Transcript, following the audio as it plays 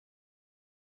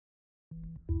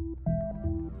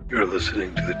You're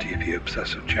listening to the TV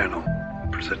Obsessive channel,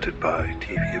 presented by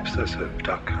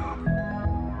TVObsessive.com.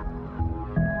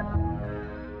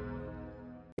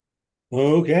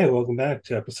 Okay, welcome back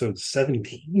to episode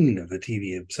 17 of the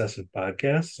TV Obsessive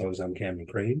podcast. I'm Cameron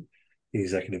Crane, the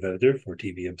executive editor for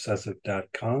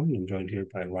TVObsessive.com. I'm joined here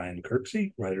by Ryan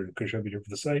Kirksey, writer and contributor for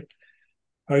the site.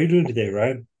 How are you doing today,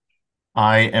 Ryan?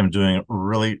 I am doing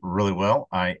really, really well.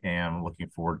 I am looking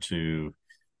forward to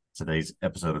today's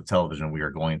episode of television. We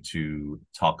are going to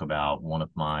talk about one of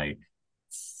my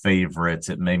favorites.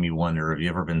 It made me wonder, have you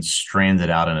ever been stranded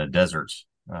out in a desert?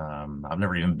 I've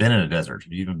never even been in a desert.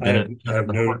 Have you even I been in have a I desert have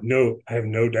no before? no I have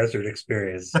no desert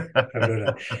experience.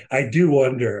 I do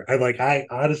wonder. I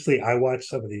honestly I watch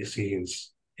some of these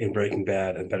scenes in Breaking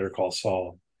Bad and Better Call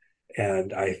Saul,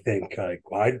 and I think like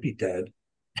well, I'd be dead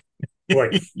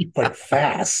like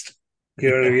fast.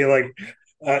 You know what I Yeah. mean?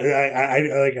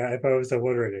 If I was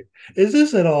wondering, is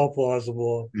this at all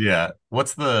plausible? Yeah.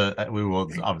 What's the, we will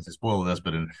obviously spoil this,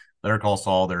 but in Better Call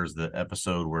Saul, there's the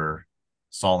episode where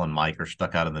Saul and Mike are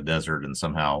stuck out in the desert and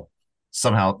somehow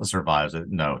survives it.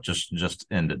 No, just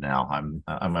end it now.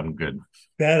 I'm good.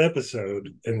 That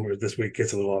episode, and this week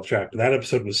gets a little off track, but that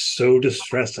episode was so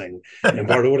distressing. And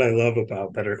part of what I love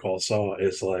about Better Call Saul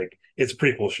is like it's a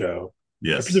prequel show. I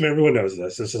Yes. presume everyone knows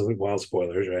this. This isn't wild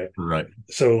spoilers, right? Right.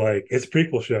 So like it's a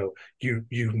prequel show. You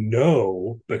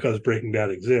know because Breaking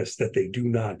Bad exists that they do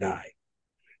not die.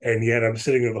 And yet I'm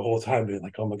sitting there the whole time being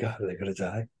like, oh my God, are they gonna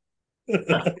die?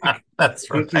 That's It's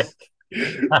right. just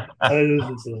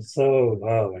so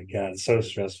oh my God, so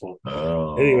stressful.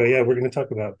 Oh, Anyway, yeah, we're going to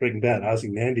talk about Breaking Bad,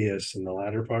 Ozymandias in the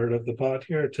latter part of the pod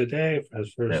here today.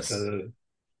 yes.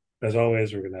 As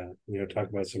always, we're going to talk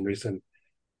about some recent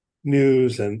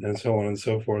news and so on and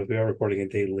so forth. We are recording a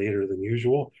day later than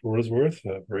usual for what it's worth.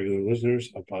 For regular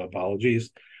listeners,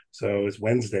 apologies. So it's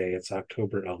Wednesday. It's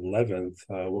October 11th.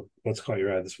 What's caught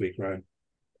your eye this week, Ryan?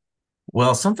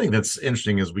 Well, something that's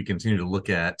interesting is we continue to look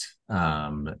at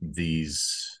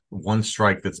these one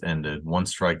strike that's ended, one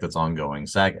strike that's ongoing.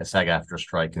 SAG after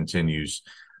strike continues.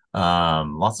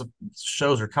 Lots of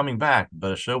shows are coming back,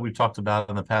 but a show we've talked about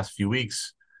in the past few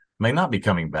weeks may not be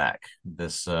coming back.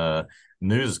 This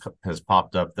news has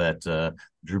popped up that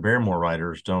Drew Barrymore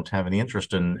writers don't have any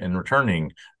interest in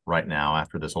returning right now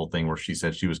after this whole thing where she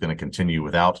said she was going to continue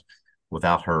without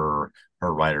her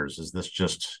writers. Is this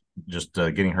just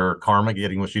getting her karma,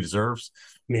 getting what she deserves?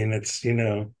 I mean,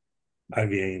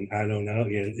 I don't know.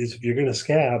 Yeah, if you're going to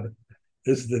scab,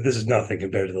 this is nothing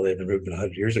compared to the labor movement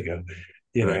 100 years ago,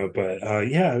 Right. But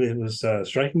yeah, it was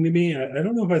striking to me. I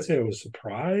don't know if I'd say I was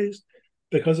surprised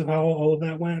because of how all of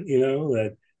that went.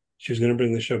 That she was going to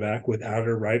bring the show back without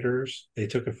her writers. They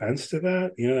took offense to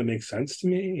that. That makes sense to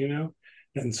me.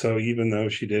 And so even though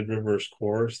she did reverse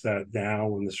course, that now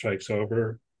when the strike's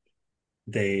over,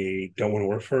 they don't want to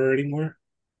work for her anymore.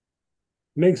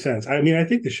 Makes sense. I mean, I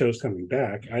think the show's coming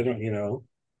back. I don't,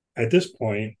 at this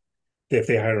point, if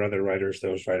they hire other writers,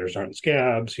 those writers aren't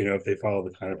scabs. If they follow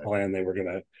the kind of plan they were going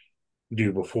to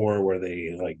do before, where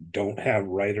they like don't have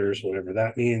writers, whatever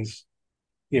that means.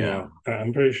 Yeah.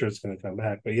 I'm pretty sure it's going to come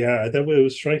back. But yeah, that way it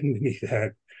was striking to me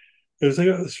that it was like,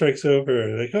 oh, the strike's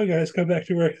over. Like, oh, guys, come back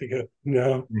to work. They go,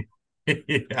 no,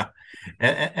 Yeah.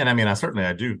 And I mean,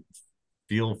 I do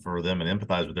feel for them and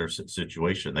empathize with their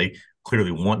situation. They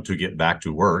clearly want to get back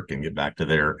to work and get back to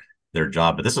their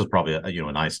job, but this is probably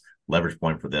a nice leverage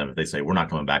point for them. If they say we're not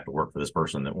coming back to work for this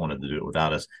person that wanted to do it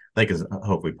without us, they can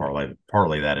hopefully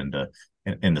parlay that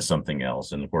into something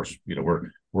else. And of course,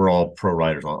 we're all pro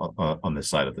writers on this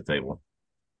side of the table.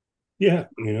 yeah,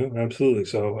 absolutely.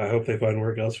 So I hope they find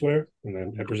work elsewhere, and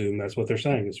then I presume that's what they're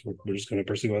saying is we're just going to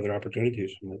pursue other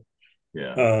opportunities.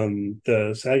 Yeah.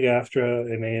 The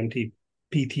SAG-AFTRA and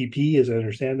AMT-PTP, as I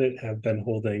understand it, have been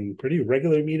holding pretty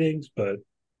regular meetings, but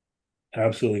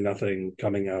absolutely nothing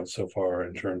coming out so far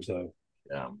in terms of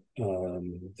Yeah.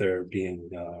 there being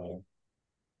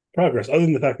progress, other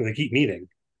than the fact that they keep meeting.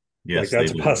 Like Yes, they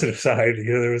that's a do. positive side.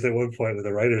 There was at one point with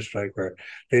the writers' strike where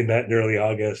they met in early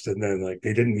August and then like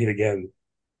they didn't meet again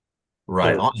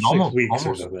Right. for And six almost weeks or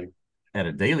almost something. at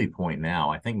a daily point now.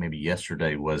 I think maybe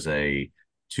Tuesday was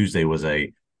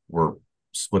a we're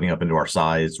splitting up into our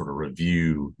sides, sort of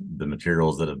review the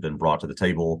materials that have been brought to the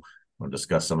table. We'll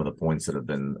discuss some of the points that have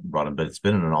been brought in, but it's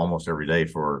been in almost every day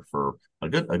for a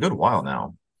good while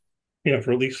now. Yeah,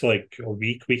 for at least like a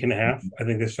week and a half. I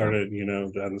think they Yeah. started,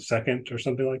 on the second or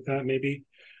something like that, maybe.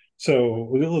 So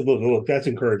look, that's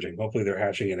encouraging. Hopefully they're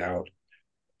hashing it out.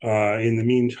 In the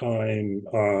meantime,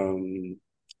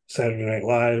 Saturday Night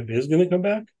Live is going to come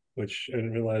back, which I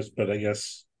didn't realize, but I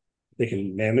guess they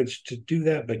can manage to do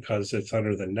that because it's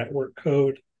under the network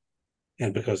code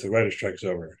and because the writer strike's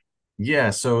over.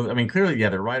 Yeah, so I mean, clearly, yeah,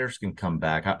 the writers can come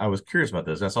back. I was curious about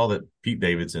this. I saw that Pete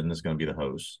Davidson is going to be the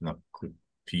host. Now,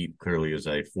 Pete clearly is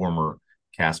a former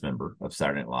cast member of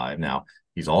Saturday Night Live. Now,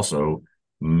 he's also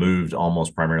moved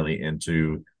almost primarily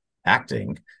into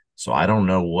acting. So I don't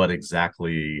know what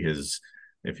exactly his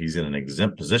if he's in an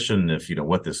exempt position, if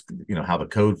what this how the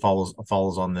code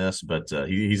follows on this, but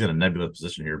he's in a nebulous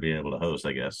position here, being able to host,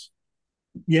 I guess.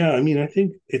 Yeah, I mean, I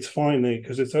think it's fine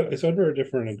because it's under a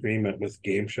different agreement with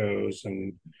game shows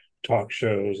and talk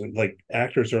shows, and like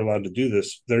actors are allowed to do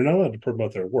this. They're not allowed to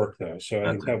promote their work though, so I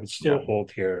That's think it. that would Yeah, still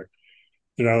hold here.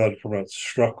 They're not allowed to promote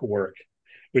struck work,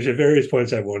 which at various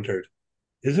points I've wondered,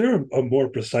 is there a more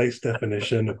precise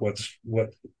definition of what's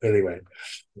what anyway?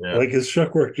 yeah. Like is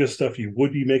struck work just stuff you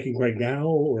would be making right now,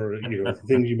 or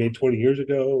things you made 20 years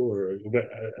ago, or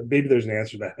maybe there's an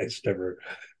answer to that I just never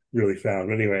really found.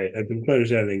 But anyway, I've been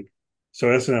understanding. So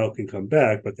SNL can come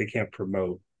back, but they can't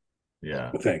promote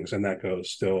Yeah. things, and that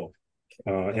goes still.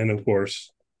 And of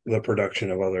course, the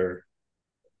production of other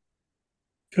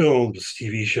films,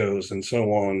 TV shows, and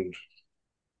so on.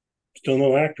 Still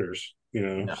no actors,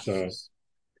 Yeah. So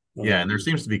Yeah, and there um,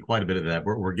 seems to be quite a bit of that.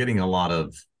 We're getting a lot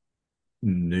of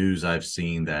news I've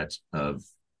seen that of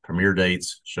premiere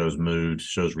dates, shows moved,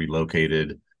 shows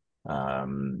relocated.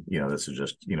 This is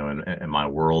just in my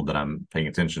world that I'm paying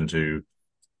attention to.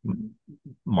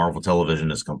 Marvel Television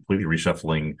is completely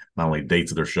reshuffling not only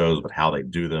dates of their shows, but how they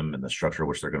do them and the structure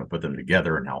which they're going to put them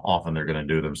together and how often they're going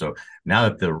to do them. So now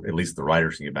that at least the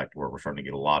writers can get back to work, we're starting to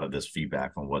get a lot of this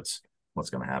feedback on what's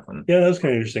going to happen. yeah, that was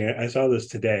kind of interesting. I saw this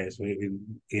today, so maybe,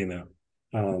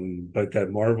 but that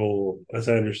Marvel, as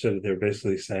I understood it, they're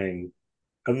basically saying,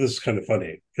 oh, this is kind of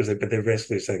funny because but they're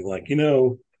basically saying like,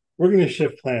 we're going to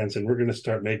shift plans and we're going to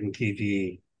start making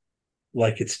TV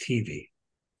like it's TV.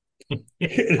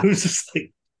 It was just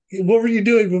like, what were you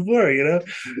doing before? I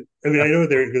mean, I know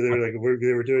they're like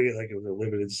they were doing it like it was a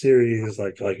limited series,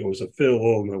 like it was a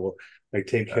film, and we'll like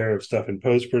take Yeah. care of stuff in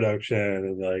post production,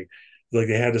 and like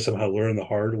they had to somehow learn the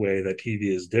hard way that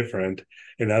TV is different,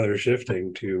 and now they're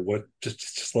shifting to what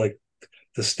just like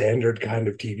the standard kind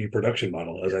of TV production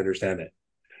model, as I understand it.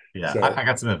 Yeah, I So,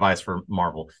 got some advice for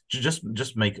Marvel. Just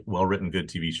make well written good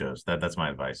TV shows. That's my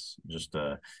advice. Just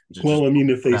well, I mean,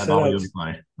 if they that set model, out you'll be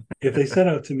fine. if they set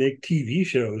out to make TV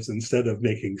shows instead of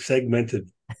making segmented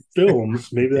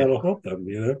films, maybe Yeah, that'll help them.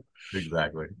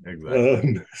 exactly.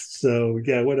 So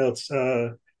yeah, what else?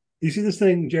 You see this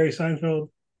thing Jerry Seinfeld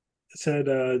said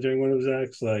during one of his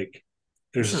acts, like,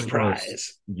 there's This a is the most,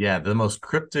 surprise. yeah, the most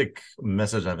cryptic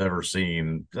message I've ever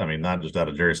seen. I mean, not just out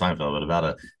of Jerry Seinfeld, but about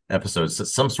a episode.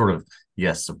 Some sort of,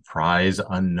 yes, surprise,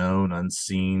 unknown,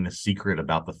 unseen secret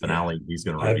about the Yeah, finale he's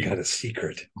going to I've got reveal. a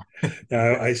secret.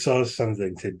 Now, I saw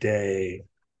something today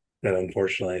that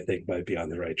unfortunately I think might be on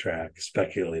the right track,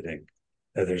 speculating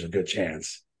that there's a good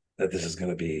chance that this is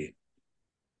going to be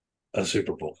a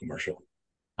Super Bowl commercial.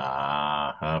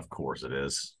 Of course it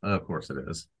is. Of course it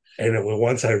is. And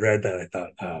once I read that, I thought,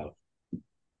 oh,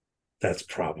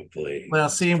 Well,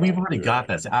 that's see, we've already probably got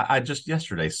right. that. I just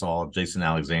yesterday saw Jason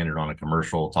Alexander on a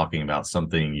commercial talking about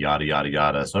something yada yada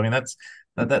yada. So I mean,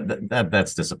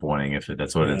 that's disappointing if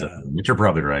that's what it ends up Yeah, being. But you're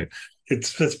probably right.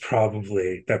 that's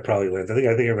probably that probably lands. I think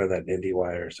I read that in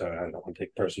IndieWire, so I don't want to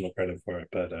take personal credit for it.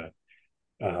 But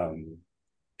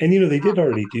and they did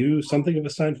already do something of a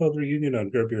Seinfeld reunion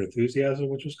on Curb Your Enthusiasm,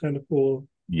 which was kind of cool.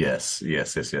 Yes,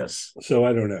 yes, yes, yes. So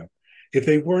I don't know if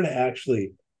they were to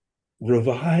actually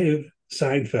revive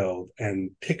Seinfeld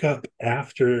and pick up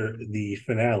after the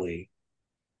finale.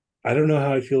 I don't know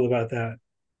how I feel about that.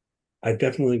 I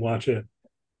definitely watch it.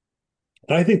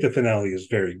 I think the finale is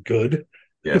very good.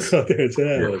 I'll Yes. go out there and say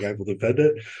that. Yeah. Like I will defend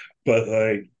it, but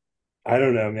like I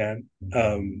don't know, man.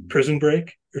 Prison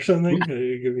Break or something.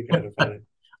 It could be kind of funny.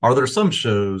 Are there some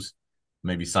shows,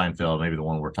 maybe Seinfeld, maybe the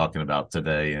one we're talking about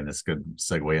today, and this could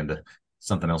segue into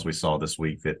something else we saw this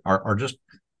week that are just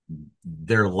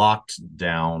they're locked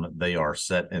down, they are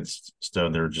set in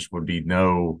stone. There just would be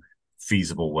no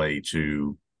feasible way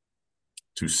to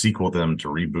sequel them, to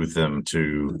reboot them,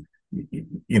 to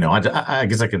I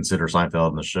guess I consider Seinfeld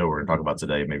and the show we're going to talk about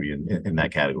today maybe in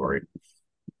that category.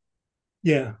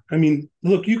 Yeah, I mean,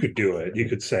 look, you could do it. You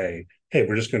could say, "Hey,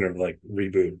 we're just going to like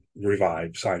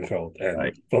revive Seinfeld,"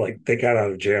 Right. but like they got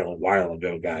out of jail a while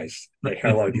ago, guys. Like,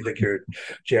 how long do you think you're in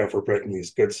jail for breaking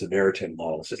these Good Samaritan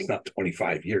laws? It's not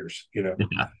 25 years. Yeah.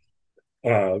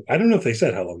 I don't know if they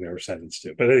said how long they were sentenced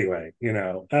to, but anyway,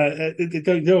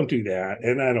 don't do that.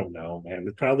 And I don't know, man.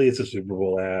 Probably it's a Super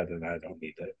Bowl ad, and I don't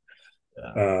need it.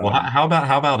 Yeah. Well, Um, how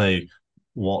about a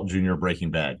Walt Jr. Breaking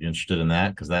Bad? You interested in that?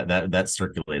 Because that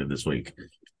circulated this week.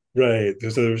 Right. So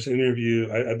there was an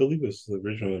interview. I believe it was the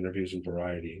original interviews in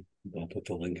Variety. I'll put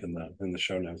the link in the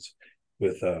show notes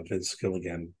with Vince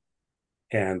Gilligan,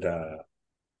 and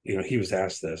he was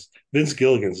asked this. Vince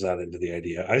Gilligan's not into the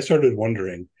idea. I started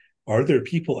wondering, are there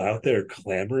people out there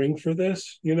clamoring for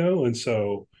this? And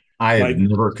so I have my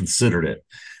never considered it.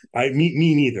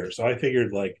 me neither. So I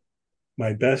figured like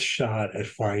my best shot at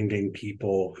finding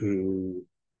people who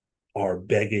are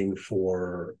begging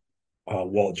for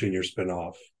Walt Jr.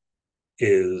 spinoff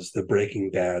is the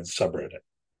Breaking Bad subreddit.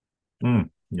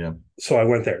 Yeah. So I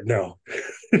went there. No,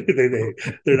 they're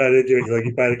not into it. Like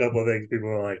you find a couple of things, people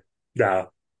are like, no,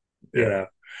 you Yeah. know.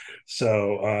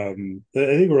 So I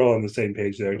think we're all on the same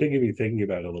page there. It did get me thinking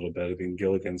about it a little bit. I mean,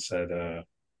 Gilligan said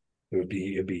it'd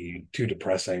be too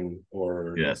depressing,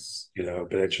 or Yes.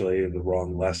 potentially the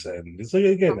wrong lesson. It's like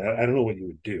again, I don't know what you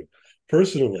would do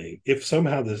personally if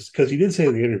somehow this, because he did say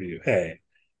in the interview, hey,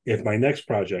 if my next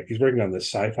project, he's working on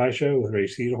this sci-fi show with Ray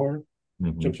Stevenhorn,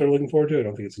 which I'm Hmm. sort of looking forward to. I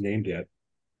don't think it's named yet.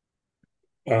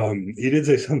 He did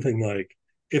say something like,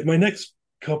 if my next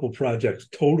couple projects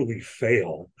totally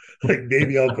fail, like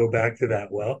maybe I'll go back to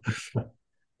that well.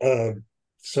 Um,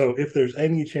 so if there's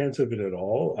any chance of it at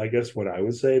all, I guess what I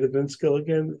would say to Vince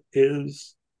Gilligan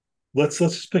is let's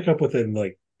just pick up with it and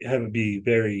like have it be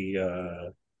very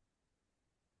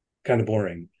kind of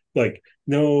boring. Like,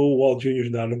 no, Walt Jr. is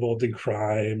not involved in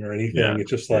crime or anything. Yeah. It's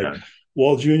just like Yeah.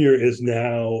 Walt Jr. is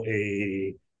now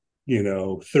a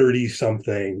 30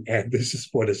 something, and this is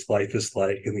what his life is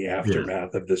like in the Yeah.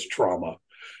 aftermath of this trauma.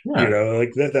 Yeah.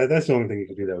 Like that's the only thing you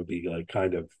can do that would be like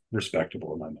kind of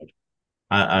respectable in my mind.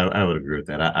 I would agree with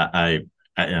that.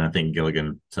 And I think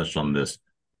Gilligan touched on this.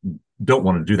 Don't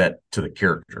want to do that to the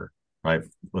character, right?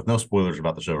 With no spoilers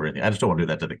about the show or anything. I just don't want to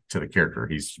do that to the character.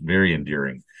 He's very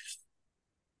endearing.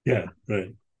 Yeah,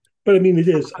 right. But I mean, it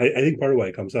is. I think part of why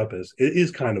it comes up is it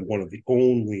is kind of one of the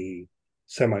only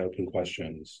semi-open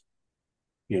questions.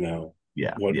 You know,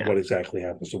 Yeah. what Yeah. exactly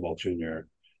happens to Walt Jr.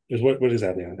 Is what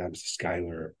exactly happens to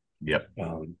Skyler? Yep.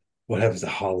 What happens to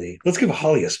Holly? Let's give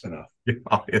Holly a spinoff.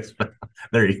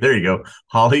 There you go.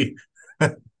 Holly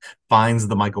finds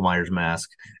the Michael Myers mask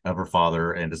of her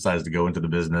father and decides to go into the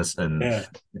business. And Yeah,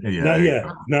 yeah, not there you yet,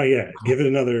 not yet. Give it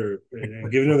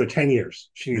another 10 years.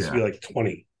 She go. needs to be Yeah, like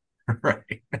 20.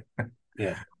 right.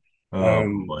 Yeah. Oh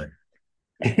Um, boy.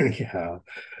 yeah.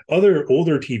 Other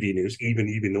older TV news,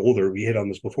 even older. We hit on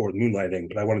this before with Moonlighting,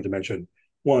 but I wanted to mention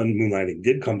one. Moonlighting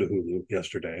did come to Hulu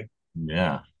yesterday,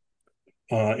 Yeah,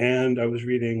 and I was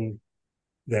reading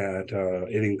that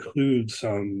it includes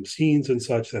some scenes and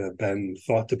such that have been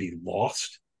thought to be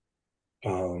lost,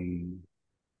 um,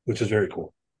 which is very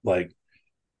cool. Like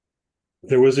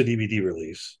there was a DVD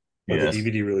release, but the yes,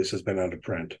 DVD release has been out of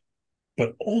print.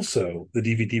 But also, the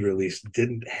DVD release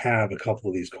didn't have a couple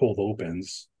of these cold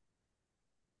opens,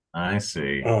 I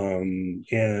see.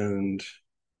 and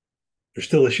there's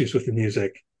still issues with the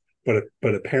music. But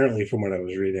apparently, from what I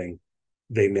was reading,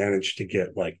 they managed to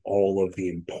get like all of the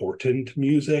important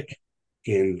music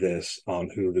in this on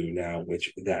Hulu now,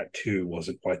 which that too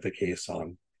wasn't quite the case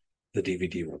on the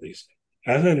DVD release.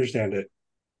 As I understand it,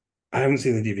 I haven't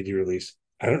seen the DVD release.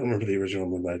 I don't remember the original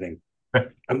Moonlighting.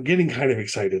 I'm getting kind of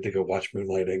excited to go watch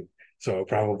Moonlighting, so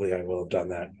probably I will have done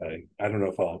that. I don't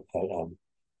know if I'll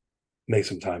make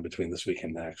some time between this week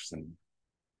and next. And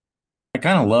I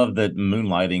kind of love that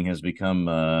moonlighting has become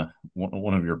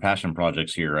one of your passion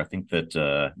projects here. I think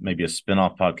that maybe a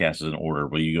spin-off podcast is in order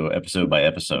where you go episode by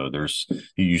episode. There's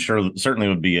you certainly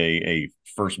would be a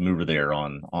first mover there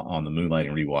on the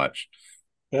moonlighting rewatch.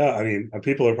 yeah, I mean,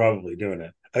 people are probably doing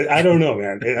it. I don't know,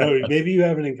 man. Maybe you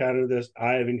haven't encountered this.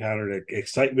 I have encountered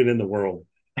excitement in the world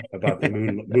about the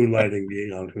Moonlighting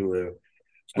being on Hulu.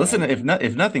 Listen, Um,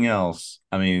 if nothing else,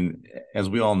 I mean, as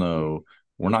we all know,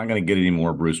 we're not going to get any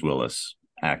more Bruce Willis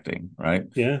acting, right?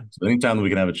 yeah, So anytime that we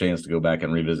can have a chance to go back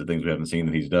and revisit things we haven't seen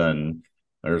that he's done,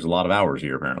 there's a lot of hours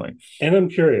here apparently. and I'm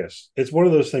curious. It's one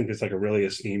of those things. It's like a really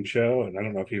esteemed show, and I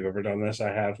don't know if you've ever done this. I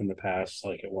have in the past.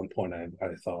 Like at one point, I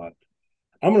thought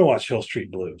I'm going to watch Hill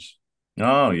Street Blues.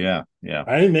 Oh yeah, yeah,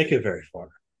 I didn't make it very far.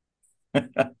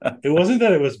 It wasn't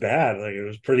that it was bad; like it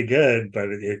was pretty good, but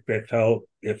it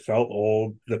felt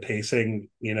old. The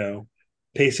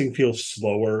pacing feels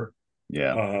slower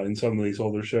yeah. in some of these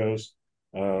older shows.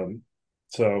 Um,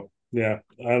 so yeah,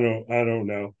 I don't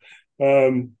know.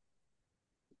 Um,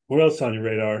 what else on your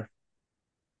radar?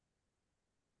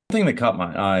 Thing that caught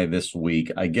my eye this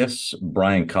week, I guess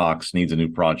Brian Cox needs a new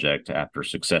project after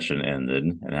Succession ended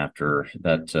and after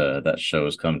that show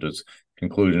has come to its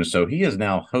conclusion. So he is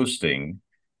now hosting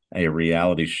a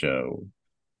reality show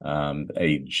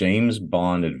a James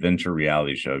Bond adventure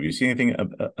reality show. Have you seen anything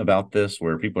about this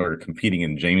where people are competing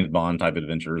in James Bond type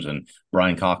adventures, and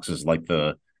Brian Cox is like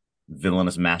the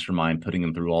villainous mastermind putting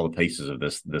them through all the paces of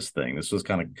this thing? This was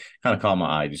kind of caught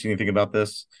my eye. Do you see anything about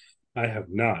this? I have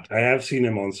not. I have seen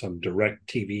him on some direct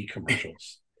TV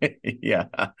commercials. Yeah.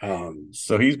 Um,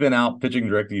 So he's been out pitching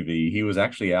DirecTV. He was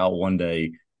actually out one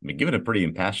day, I mean, giving a pretty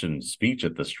impassioned speech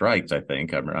at the strikes. I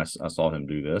think I saw him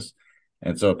do this,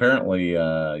 and so apparently,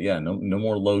 yeah, no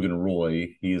more Logan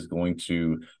Roy. He is going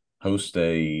to host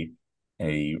a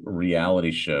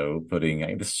reality show.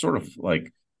 Putting this sort of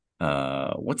like,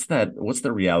 what's that? What's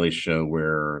the reality show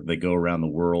where they go around the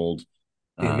world?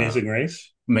 the Uh, Amazing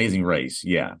Race. Amazing Race,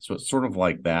 yeah. So it's sort of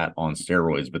like that on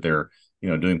steroids, but they're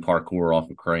doing parkour off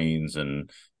of cranes and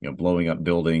blowing up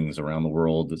buildings around the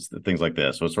world. It's things like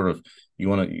this. So it's sort of you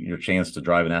want your chance to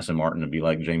drive an Aston Martin and be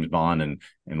like James Bond and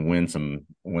win some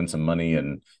money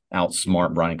and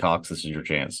outsmart Brian Cox. This is your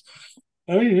chance.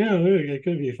 I mean, yeah, it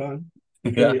could be fun.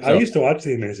 It could Yeah, be. I so used to watch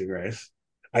the Amazing Race.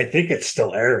 I think it's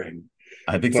still airing,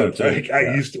 I think so but too. Yeah,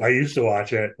 I used to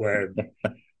watch it when,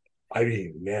 I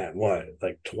mean, man, what,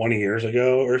 like 20 years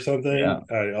ago or yeah, something?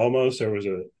 Almost.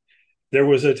 There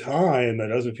was a time that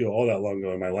doesn't feel all that long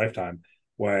ago in my lifetime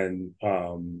when,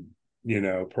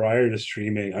 prior to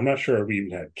streaming, I'm not sure if we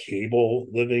even had cable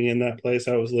living in that place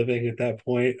I was living at that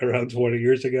point around 20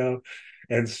 years ago.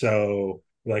 And so,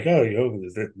 like, oh,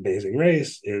 the Amazing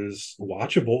Race is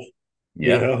watchable,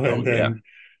 yeah. Oh and yeah. then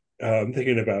I'm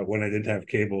thinking about when I didn't have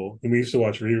cable, and we used to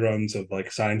watch reruns of like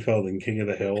Seinfeld and King of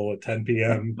the Hill at 10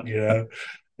 p.m.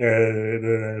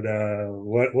 And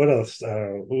what else?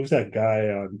 What was that guy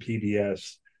on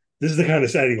PBS? This is the kind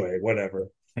of anyway. Whatever.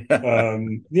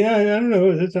 Yeah, I don't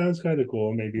know. It sounds kind of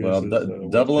cool. Maybe this Well, is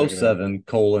worth Double O checking out. Seven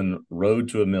colon Road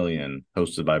to a Million,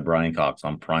 hosted by Brian Cox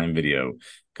on Prime Video,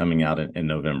 coming out in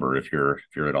November. If you're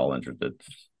at all interested.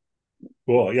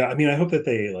 Cool. Yeah, I mean, I hope that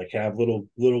they like have little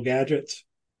gadgets,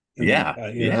 and Yeah,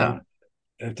 yeah.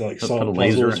 and to like Put a solve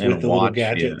laser puzzles in a with the little watch.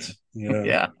 Yeah, gadgets.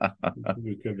 yeah.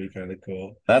 It could be kind of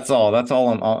cool. That's all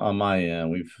on my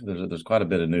end. There's quite a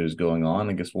bit of news going on.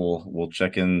 I guess we'll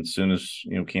check in as soon as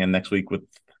can next week with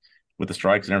the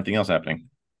strikes and everything else happening.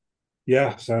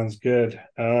 Yeah, sounds good.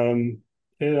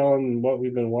 Hit on what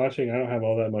we've been watching. I don't have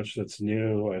all that much that's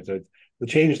new. The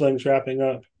Changeling's wrapping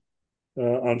up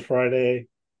on Friday.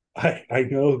 I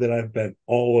know that I've been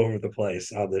all over the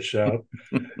place on this show.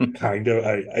 Kind of.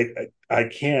 I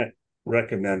can't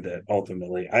recommend it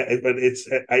ultimately. But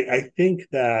I think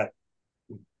that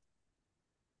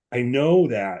I know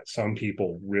that some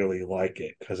people really like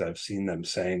it because I've seen them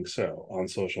saying so on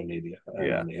social media and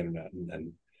Yeah. on the internet,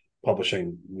 and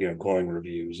publishing, glowing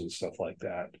reviews and stuff like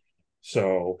that.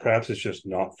 So perhaps it's just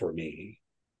not for me.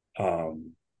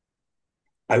 Um,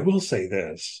 I will say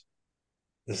this.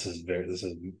 This is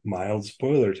mild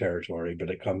spoiler territory, but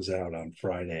it comes out on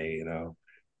Friday,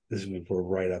 This is we're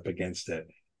right up against it.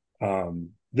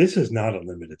 This is not a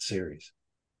limited series.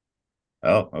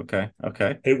 Oh, okay,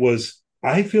 okay.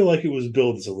 I feel like it was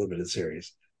billed as a limited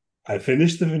series. I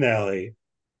finished the finale,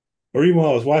 or even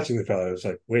while I was watching the finale, I was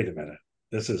like, wait a minute,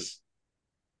 this is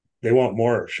they want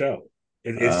more show. Oh,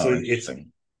 It's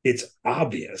interesting. it's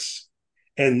obvious,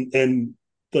 and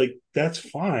like that's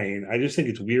fine. I just think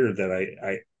it's weird that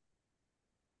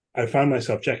I found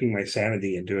myself checking my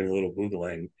sanity and doing a little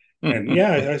googling, and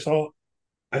yeah,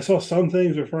 I saw some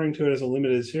things referring to it as a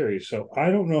limited series. So I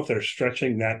don't know if they're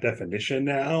stretching that definition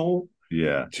now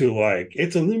Yeah, to like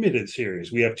it's a limited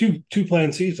series. We have two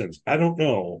planned seasons. I don't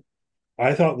know.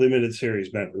 I thought limited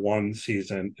series meant one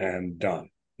season and done,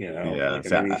 yeah. like a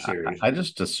See, mini I, series. I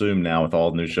just assume now with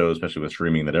all new shows, especially with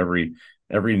streaming, that every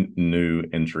new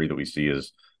entry that we see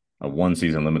is a one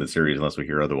season limited series, unless we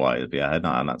hear otherwise. Yeah,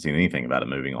 I'm not seeing anything about it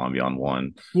moving on beyond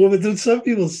one. Well, but then some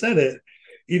people said it,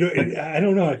 I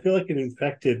don't know. I feel like it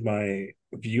infected my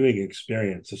viewing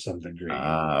experience to some degree.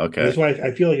 Okay. That's why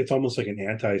I feel like it's almost like an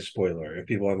anti-spoiler if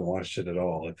people haven't watched it at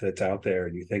all. If it's out there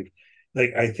and you think,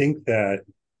 like, I think that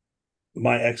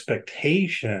my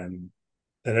expectation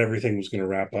that everything was going to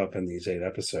wrap up in these 8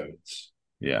 episodes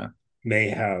Yeah, may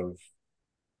have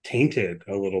tainted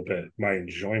a little bit my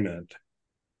enjoyment.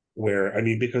 Where I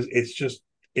mean, because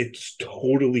it's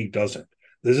totally doesn't.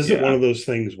 This isn't one yeah, of those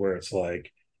things where it's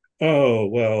like, oh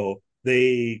well,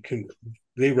 they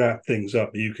wrap things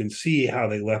up. You can see how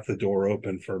they left the door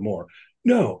open for more.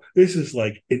 No, this is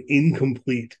like an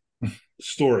incomplete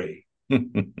story,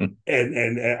 and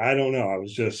I don't know. I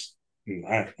was just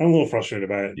I'm a little frustrated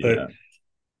by it, but yeah,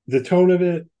 the tone of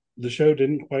it, the show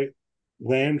didn't quite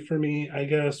land for me, I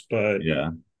guess. But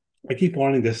yeah. I keep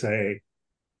wanting to say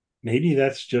maybe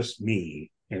that's just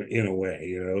me in a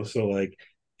way. So like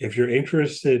if you're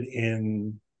interested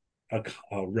in a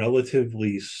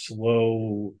relatively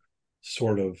slow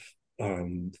sort of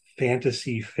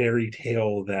fantasy fairy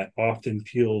tale that often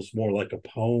feels more like a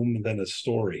poem than a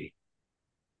story,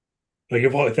 like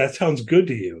if that sounds good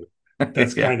to you,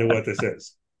 that's Yeah. kind of what this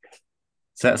is.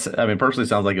 I mean, personally,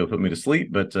 sounds like it'll put me to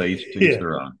sleep, but each Yeah,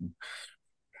 their own.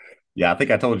 Yeah, I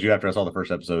think I told you after I saw the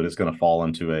first episode, it's going to fall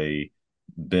into a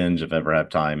binge if I ever have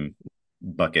time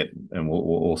bucket, and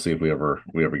we'll see if we ever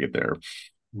get there.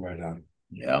 right on.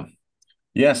 Yeah.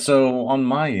 Yeah, so on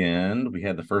my end, we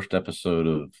had the first episode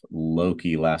of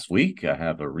Loki last week. I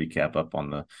have a recap up on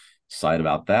the site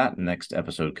about that. Next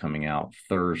episode coming out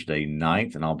Thursday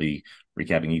night, and I'll be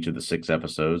recapping each of the 6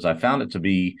 episodes. I found it to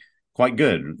be quite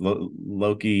good.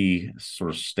 Loki sort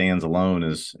of stands alone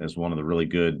as one of the really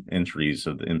good entries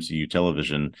of the MCU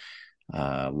television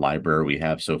library we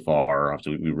have so far.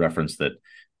 So we referenced that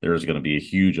there's going to be a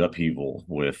huge upheaval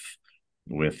with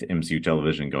MCU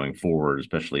television going forward,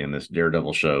 especially in this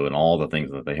Daredevil show and all the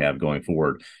things that they have going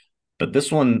forward. But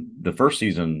this one, the first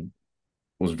season,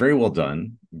 was very well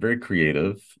done, very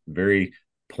creative, very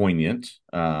poignant,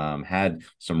 had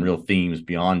some real themes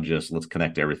beyond just let's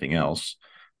connect to everything else.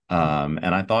 And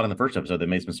I thought in the first episode, they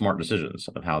made some smart decisions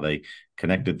of how they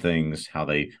connected things, how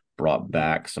they brought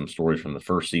back some stories from the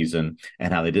first season,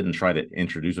 and how they didn't try to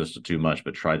introduce us to too much,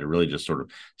 but tried to really just sort of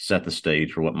set the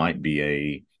stage for what might be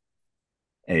a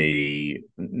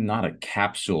not a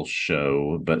capsule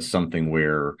show, but something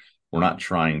where we're not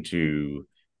trying to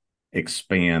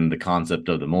expand the concept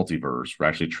of the multiverse. We're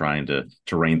actually trying to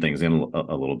rein things in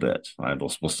a little bit.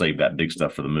 We'll save that big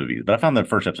stuff for the movies. But I found that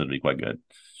first episode to be quite good.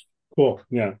 Cool.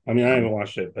 Yeah. I mean, I haven't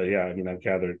watched it, but yeah, I mean, I've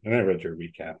gathered, and I read your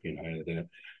recap,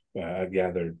 I've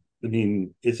gathered. I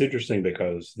mean, it's interesting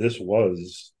because this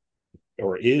was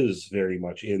or is very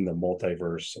much in the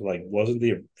multiverse. Like, wasn't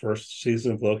the first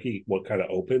season of Loki what kind of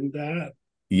opened that?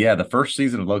 Yeah, the first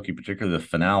season of Loki, particularly the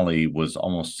finale, was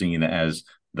almost seen as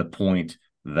the point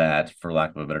that, for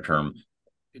lack of a better term,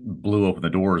 blew open the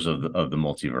doors of the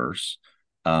multiverse.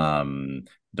 Um,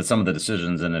 but some of the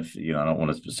decisions, and if I don't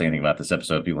want to say anything about this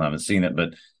episode, people haven't seen it,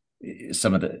 but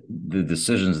some of the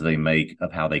decisions they make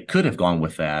of how they could have gone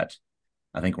with that,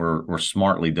 I think were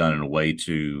smartly done in a way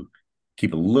to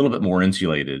keep a little bit more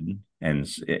insulated and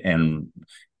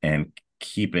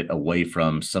keep it away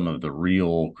from some of the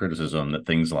real criticism that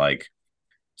things like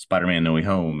Spider-Man: No Way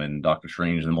Home and Doctor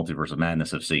Strange and the Multiverse of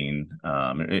Madness have seen.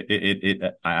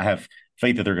 I have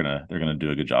faith that they're gonna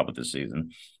do a good job with this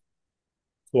season.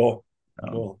 Cool.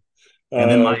 Um, Cool.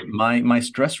 and then Uh, my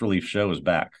stress relief show is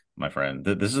back, my friend.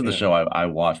 This is the yeah. show I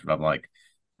watched, but I'm like,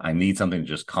 I need something to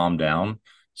just calm down.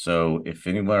 So if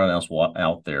anyone else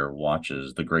out there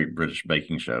watches the Great British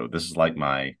Baking Show, this is like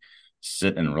my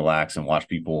sit and relax and watch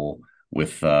people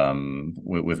with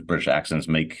British accents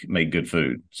make good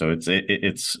food. So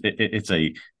it's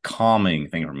a calming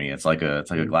thing for me. It's like a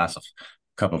glass of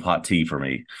cup of hot tea for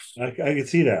me. I can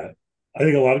see that. I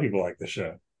think a lot of people like the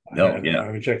show. No, I yeah,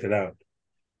 haven't checked it out,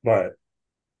 but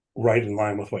right in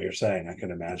line with what you're saying, I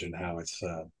can imagine how it's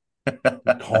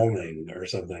calming or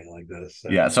something like this.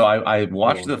 yeah. So I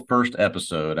watched Cool. the first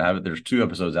episode. I have it. There's 2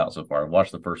 episodes out so far. I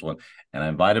watched the first one, and I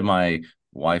invited my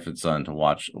wife and son to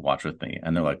watch with me,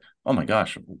 and they're like, "Oh my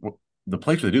gosh, the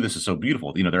place where they do this is so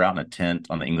beautiful." They're out in a tent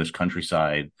on the English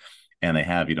countryside, and they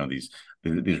have these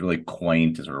really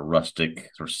quaint sort of rustic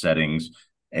sort of settings,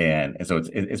 and so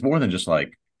it's more than just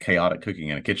like chaotic cooking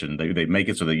in a kitchen. They make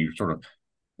it so that you sort of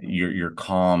you're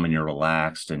calm and you're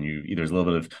relaxed, and there's a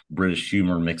little bit of British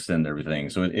humor mixed into everything.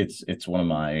 So it's one of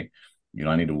my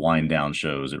I need to wind down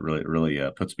shows. It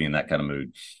really puts me in that kind of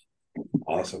mood.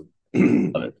 Awesome.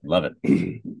 Love it, love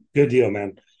it. Good deal,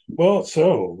 man. Well,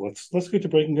 so let's get to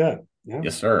Breaking Bad. Yeah.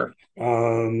 Yes, sir.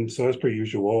 So as per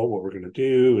usual, what we're gonna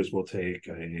do is we'll take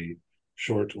a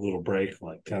short little break,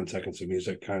 like 10 seconds of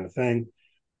music kind of thing.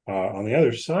 On the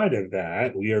other side of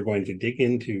that, we are going to dig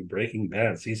into Breaking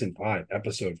Bad season 5,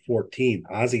 episode 14,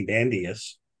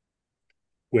 Ozymandias,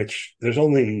 which I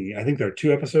think there are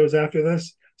 2 episodes after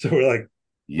this. So we're like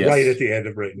right at Yes, the end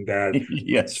of Breaking Bad.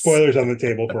 yes. Spoilers on the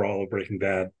table for all of Breaking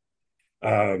Bad.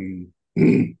 Um,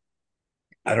 I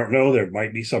don't know. There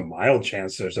might be some mild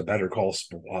chance there's a Better Call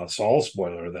Saul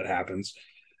spoiler that happens.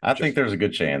 I think Just there's a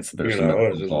good chance that there's some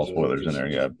Better Call Saul spoilers in there.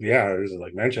 Yeah, yeah, just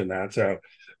like mention that. So,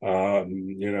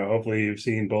 hopefully you've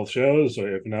seen both shows. So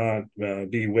if not,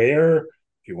 beware.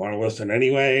 If you want to listen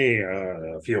anyway,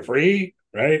 feel free,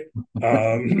 right?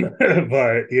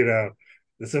 But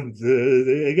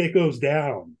it goes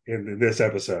down in this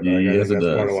episode. Like I yes, think it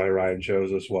that's part of does. why Ryan chose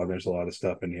this one. There's a lot of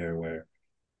stuff in here where,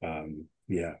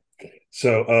 yeah.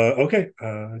 So, okay.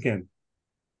 Again,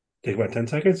 Take about 10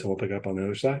 seconds and we'll pick up on the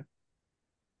other side.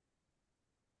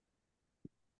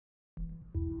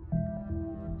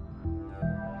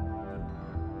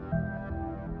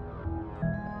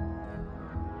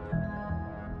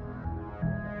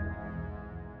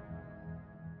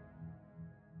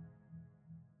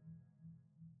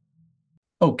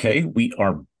 Okay, we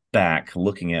are back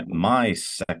looking at my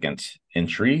second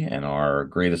entry in our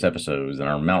greatest episodes and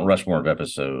our Mount Rushmore of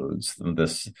episodes.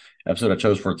 This episode I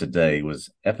chose for today was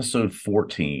episode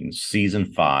 14,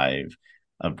 season 5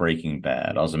 of Breaking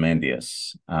Bad,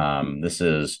 Ozymandias. This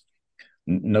is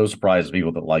no surprise to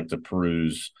people that like to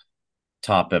peruse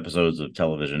top episodes of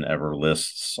television ever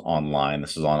lists online.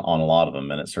 This is on a lot of them,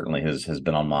 and it certainly has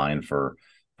been on mine for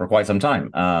quite some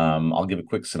time. I'll give a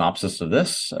quick synopsis of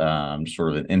this,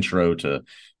 sort of an intro to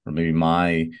or maybe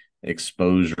my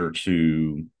exposure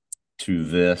to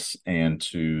this and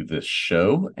to this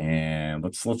show, and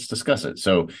let's discuss it.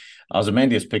 So,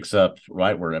 Ozymandias picks up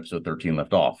right where episode 13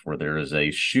 left off, where there is a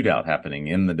shootout happening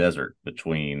in the desert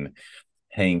between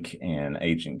Hank and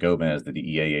Agent Gomez, the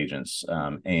DEA agents,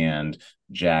 and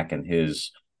Jack and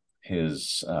his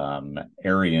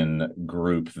Aryan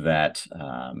group that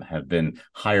have been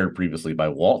hired previously by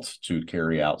Walt to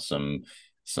carry out some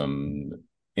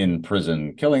in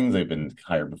prison killings. They've been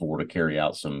hired before to carry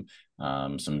out some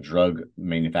drug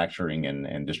manufacturing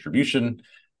and distribution.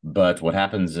 But what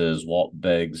happens is Walt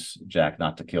begs Jack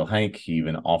not to kill Hank. He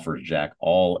even offers Jack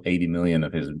all 80 million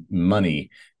of his money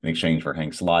in exchange for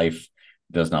Hank's life.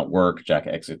 Does not work. Jack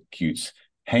executes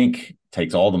Hank,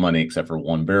 takes all the money except for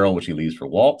one barrel, which he leaves for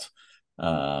Walt.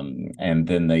 And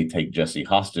then they take Jesse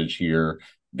hostage here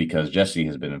because Jesse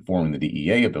has been informing the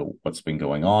DEA about what's been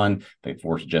going on. They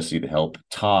force Jesse to help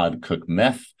Todd cook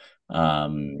meth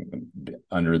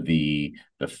under the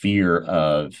fear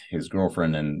of his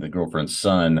girlfriend and the girlfriend's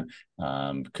son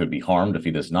could be harmed if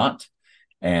he does not.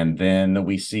 And then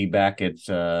we see back at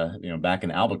back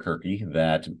in Albuquerque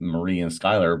that Marie and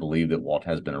Skylar believe that Walt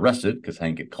has been arrested because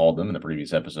Hank had called them in the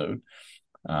previous episode.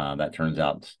 That turns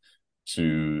out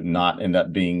to not end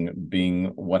up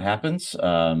being what happens.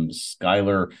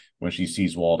 Skylar, when she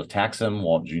sees Walt, attacks him.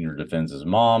 Walt Jr. defends his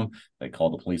mom. They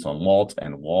call the police on Walt,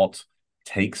 and Walt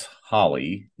takes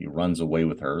Holly. He runs away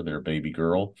with her, their baby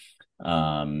girl.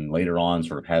 Later on,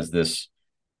 sort of has this,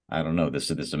 I don't know,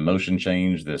 this emotion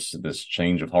change, this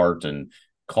change of heart, and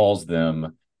calls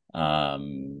them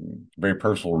very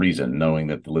personal reason, knowing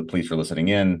that the police are listening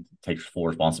in, takes full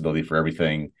responsibility for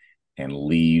everything, and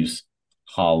leaves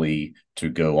Holly to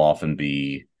go off and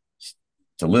to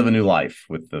live a new life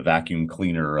with the vacuum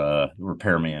cleaner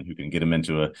repairman who can get him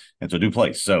into a new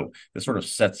place. So this sort of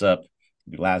sets up,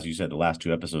 as you said, the last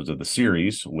two episodes of the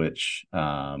series, which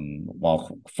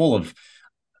while full of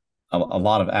a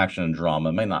lot of action and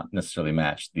drama, may not necessarily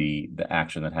match the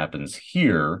action that happens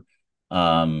here.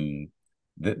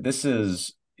 This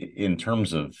is, in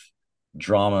terms of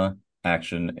drama,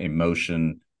 action,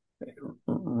 emotion,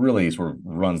 really sort of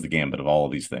runs the gambit of all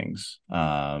of these things.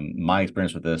 My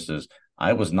experience with this is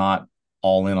I was not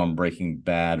all in on Breaking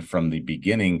Bad from the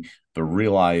beginning, but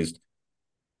realized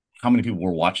how many people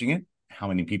were watching it, how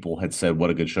many people had said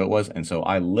what a good show it was. And so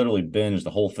I literally binged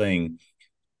the whole thing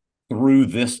through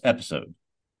this episode.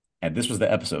 And this was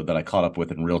the episode that I caught up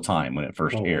with in real time when it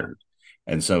first aired.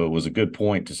 And so it was a good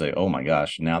point to say, oh my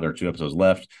gosh, now there are 2 episodes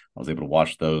left. I was able to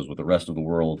watch those with the rest of the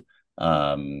world.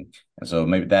 And so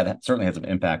maybe that certainly has an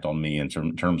impact on me in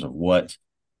terms of what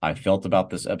I felt about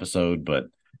this episode. But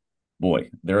boy,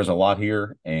 there is a lot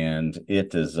here. And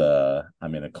it is, a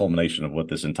culmination of what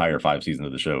this entire 5 seasons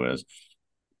of the show is.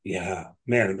 Yeah,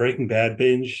 man, the Breaking Bad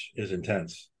binge is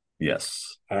intense.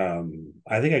 Yes. I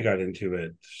think I got into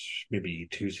it maybe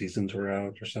 2 seasons were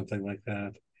out or something like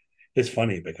that. It's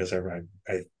funny because I'm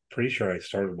pretty sure I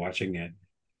started watching it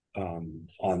on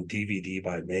DVD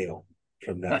by mail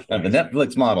from Netflix. The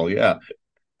Netflix model, yeah.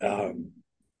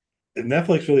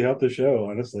 Netflix really helped the show,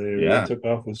 honestly. It Yeah. really took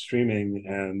off with streaming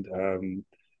and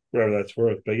whatever that's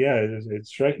worth. But yeah, it's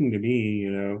striking to me,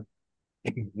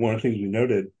 one of the things we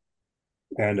noted,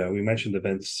 and we mentioned the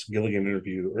Vince Gilligan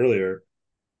interview earlier.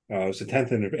 It was the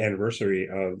 10th anniversary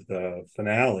of the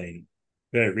finale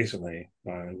very recently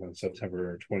on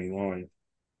September 29th.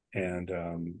 And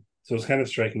so it's kind of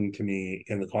striking to me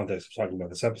in the context of talking about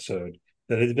this episode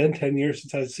that it had been 10 years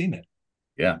since I'd seen it.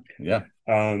 Yeah. Yeah.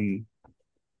 And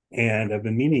I've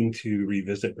been meaning to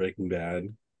revisit Breaking Bad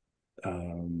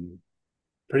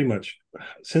pretty much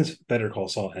since Better Call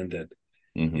Saul ended,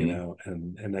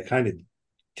 and I kind of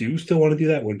do still want to do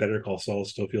that when Better Call Saul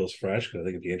still feels fresh, because I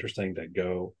think it'd be interesting to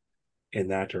go in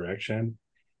that direction.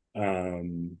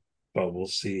 But we'll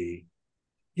see.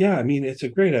 Yeah, I mean, it's a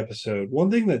great episode. One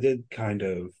thing that did kind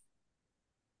of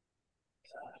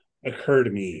occur to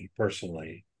me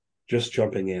personally, just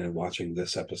jumping in and watching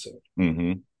this episode,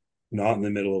 Mm-hmm. not in the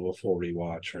middle of a full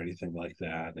rewatch or anything like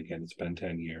that. Again, it's been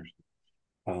 10 years.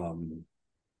 Um,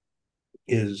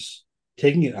 is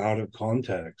taking it out of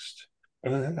context. I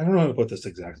don't know how to put this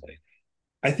exactly.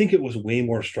 I think it was way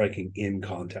more striking in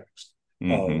context of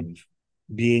Mm-hmm.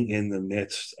 being in the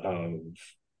midst of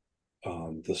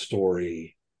the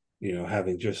story,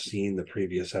 having just seen the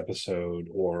previous episode,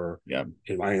 or Yeah.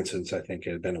 in my instance, I think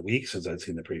it had been a week since I'd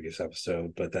seen the previous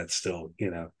episode, but that's still,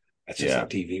 that's just how Yeah.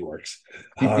 TV works.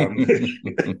 Um,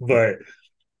 but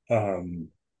um,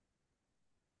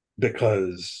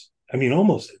 because, I mean,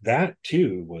 almost that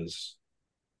too was,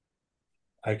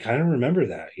 I kind of remember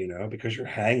that, because you're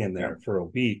hanging Yeah. there for a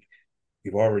week.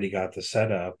 You've already got the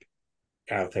setup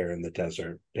out there in the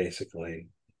desert, basically.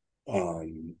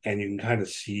 And you can kind of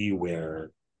see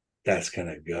where that's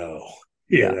gonna go,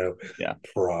 Yeah. Yeah.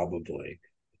 probably.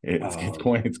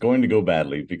 It's going to go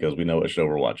badly because we know what show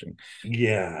we're watching.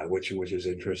 Yeah, which is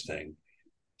interesting.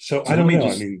 So So I let don't me know. I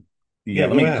just mean, yeah, yeah,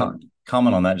 let go me ahead.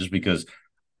 comment on that just because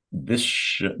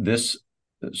this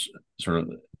sort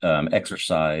of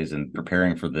exercise and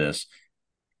preparing for this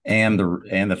and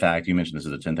the fact you mentioned this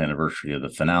is the 10th anniversary of the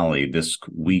finale. This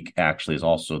week actually is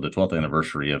also the 12th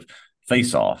anniversary of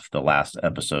Face Off, the last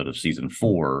episode of season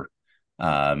 4.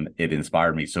 It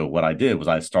inspired me. So what I did was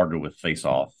I started with Face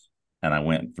Off and I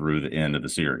went through the end of the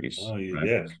series. Oh, you Right.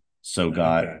 did. So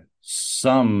got Okay.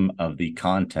 some of the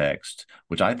context,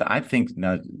 which I think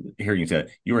now hearing you say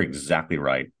you're exactly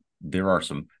right. There are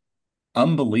some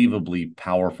unbelievably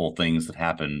powerful things that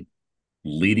happen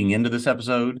leading into this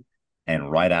episode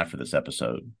and right after this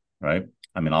episode, right?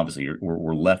 I mean, obviously,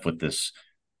 we're left with this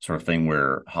sort of thing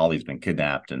where Holly's been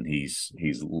kidnapped and he's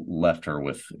left her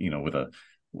with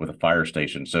with a fire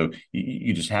station. So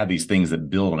you just have these things that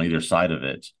build on either side of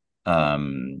it.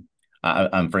 Um,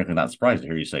 I'm frankly not surprised to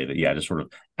hear you say that. Yeah, just sort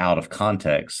of out of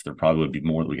context, there probably would be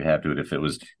more that we could have to it if it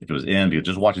was in. Because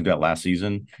just watching that last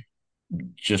season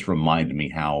just reminded me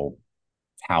how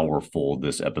powerful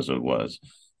this episode was.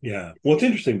 Yeah. Well, it's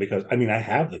interesting because I mean I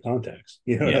have the context.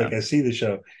 Yeah, Like I see the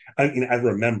show. I mean, I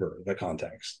remember the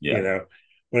context. yeah,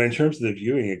 When in terms of the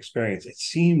viewing experience, it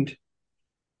seemed.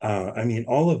 I mean,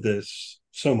 all of this,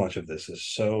 so much of this is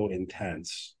so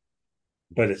intense,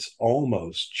 but it's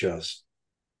almost just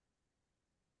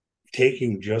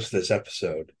taking just this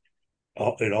episode.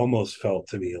 It almost felt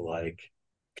to me like,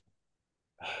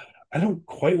 I don't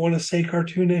quite want to say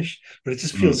cartoonish, but it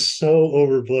just mm, feels so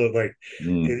overblown. Like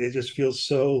mm. it just feels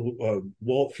so.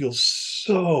 Walt feels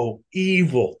so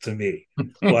evil to me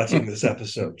watching this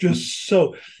episode. Just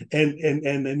so,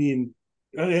 and I mean,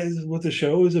 what the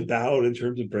show is about in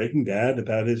terms of Breaking Bad,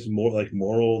 about his more like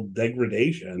moral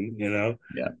degradation. Yeah,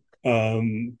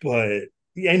 But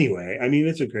anyway, I mean,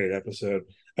 it's a great episode.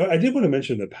 I did want to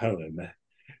mention the poem. yeah.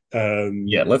 Um,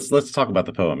 Let's talk about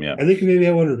the poem. Yeah, I think maybe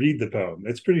I want to read the poem.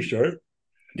 It's pretty short.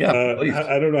 yeah. Please.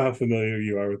 I don't know how familiar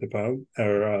you are with the poem,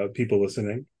 or people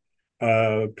listening.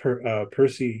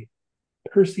 Percy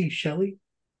Shelley.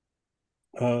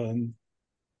 Um,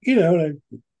 I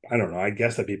don't know. I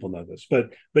guess that people know this, but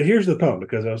here's the poem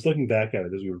because I was looking back at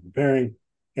it as we were preparing,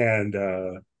 and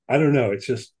I don't know.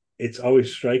 It's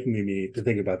always striking me to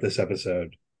think about this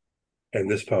episode and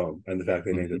this poem and the fact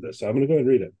they named it Mhm. this. So I'm going to go ahead and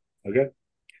read it. Okay.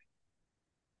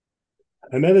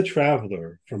 I met a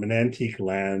traveler from an antique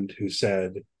land who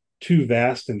said, "Two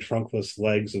vast and trunkless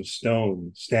legs of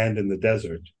stone stand in the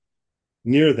desert.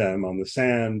 Near them on the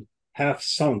sand, half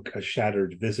sunk, a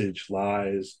shattered visage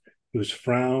lies, whose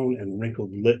frown and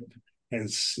wrinkled lip and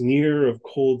sneer of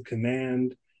cold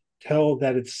command tell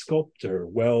that its sculptor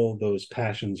well those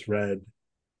passions read,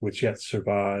 which yet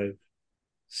survive,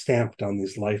 stamped on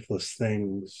these lifeless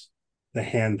things, the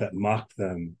hand that mocked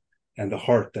them and the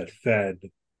heart that fed.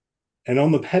 And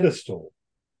on the pedestal,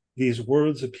 these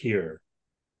words appear: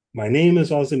 My name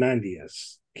is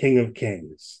Ozymandias, King of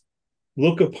Kings.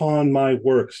 Look upon my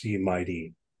works, ye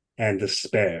mighty, and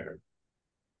despair.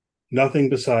 Nothing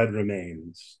beside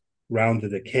remains. Round the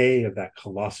decay of that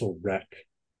colossal wreck,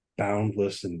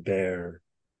 boundless and bare,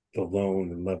 the lone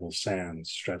and level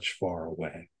sands stretch far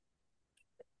away.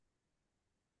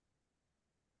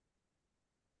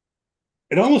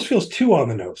 It almost feels too on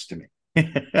the nose to me.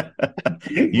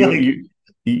 you, Like, you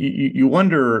you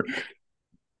wonder,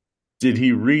 did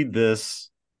he read this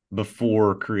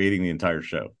before creating the entire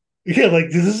show? yeah, like,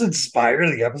 does this inspire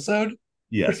the episode?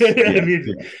 Yes. I Yeah.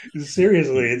 mean, Yeah.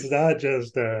 seriously, it's not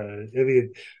just. I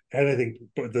mean, and I think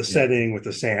the Yeah. setting with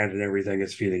the sand and everything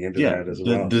is feeding into Yeah. that as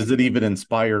well. Does it even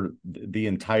inspire the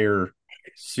entire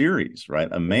series, right?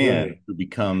 A man Right. who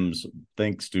becomes,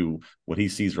 thanks to what he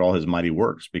sees are all his mighty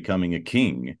works, becoming a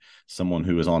king, someone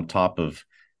who is on top of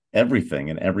everything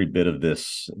and every bit of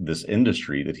this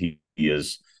industry that he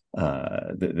is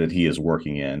that he is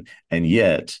working in, and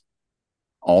yet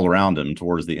all around him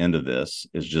towards the end of this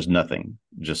is just nothing,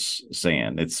 just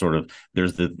sand. It's sort of,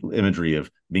 there's the imagery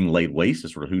of being laid waste,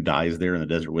 is sort of who dies there in the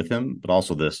desert with him, but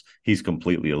also this, he's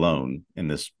completely alone in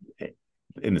this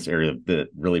area that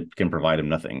really can provide him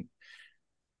nothing.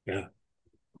 Yeah.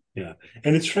 Yeah.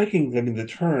 And it's striking. I mean, the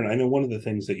turn, I know one of the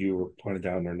things that you were pointed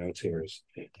out in our notes here is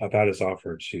about his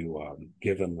offer to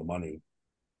give him the money.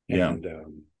 Yeah, And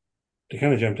to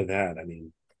kind of jump to that, I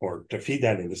mean, or to feed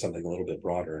that into something a little bit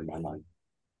broader in my mind.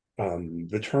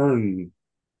 The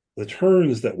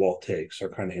turns that Walt takes are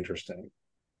kind of interesting.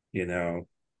 You know,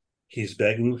 he's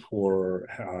begging for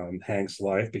Hank's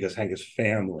life because Hank is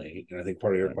family. And I think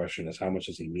part of your question is how much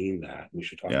does he mean that? We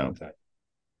should talk yeah, about that.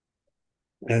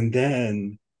 And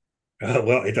then,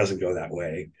 well, it doesn't go that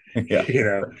way, yeah, you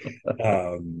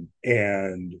know.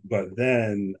 And but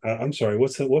then I'm sorry,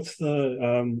 what's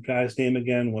the guy's name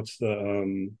again? What's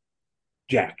the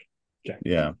Jack? Jack.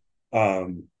 yeah.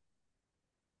 Um,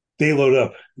 they load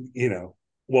up, you know.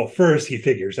 Well, first he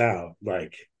figures out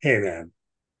like, hey man,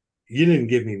 you didn't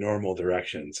give me normal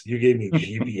directions. You gave me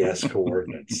GPS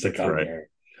coordinates to That's come right. here.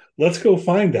 Let's go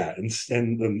find that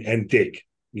and dig.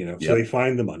 You know, so Yep. they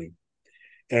find the money,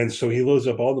 and so he loads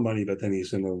up all the money, but then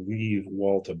he's going to leave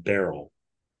Walt a barrel,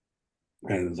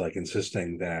 and is like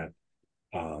insisting that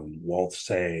Walt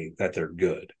say that they're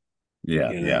good.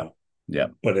 Yeah, You yeah, know, yeah.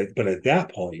 but at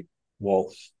that point,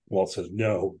 Walt says,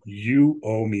 "No, you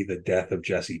owe me the death of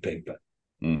Jesse Pinkman,"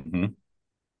 Hmm.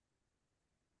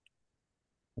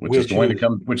 which is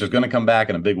Which is going to come back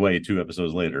in a big way 2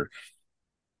 episodes later.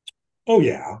 oh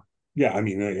yeah, yeah. I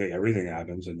mean, everything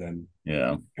happens,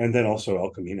 Yeah, and then also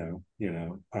El Camino,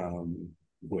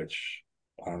 which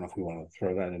I don't know if we want to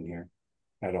throw that in here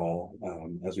at all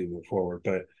as we move forward,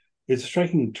 but it's a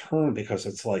striking turn because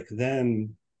it's like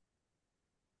then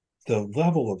the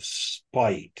level of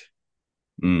spite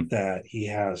mm, that he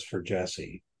has for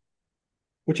Jesse,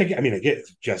 which I mean, I get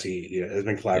Jesse has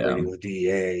been yeah, collaborating with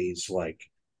DEA.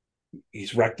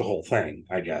 He's wrecked the whole thing,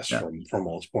 I guess, yeah, from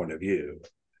Walt's point of view.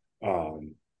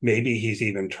 Maybe he's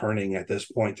even turning at this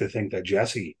point to think that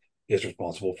Jesse is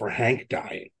responsible for Hank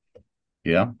dying.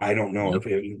 yeah, I don't know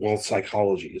yeah, if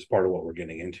psychology is part of what we're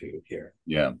getting into here.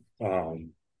 yeah,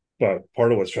 Um, but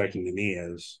part of what's striking to me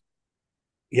is,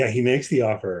 yeah, he makes the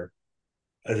offer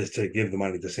to give the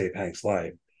money to save Hank's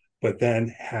life, but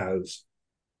then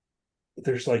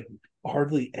there's like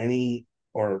hardly any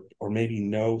or maybe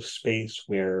no space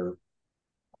where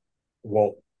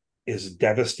Walt is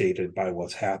devastated by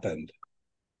what's happened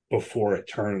before it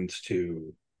turns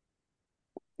to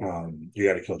you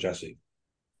got to kill Jesse.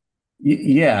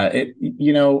 yeah.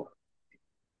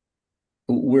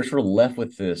 We're sort of left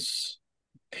with this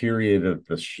period of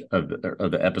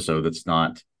of the episode that's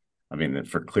not, I mean,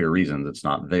 for clear reasons, it's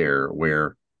not there,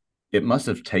 where it must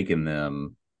have taken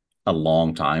them a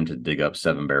long time to dig up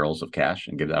 7 barrels of cash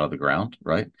and get it out of the ground,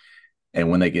 right? And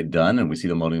when they get done and we see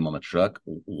them loading them on the truck,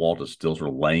 Walt is still sort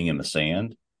of laying in the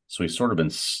sand. So he's sort of been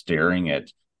staring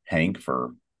at Hank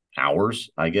for hours,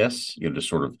 I guess, just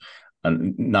sort of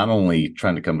not only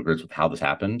trying to come to grips with how this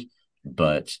happened,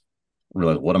 but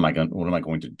realize what am I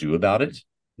going to do about it?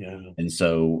 Yeah, And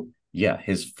so, yeah,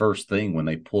 his first thing when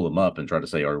they pull him up and try to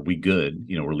say, "Are we good?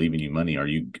 We're leaving you money. Are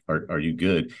you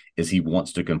good?" Is he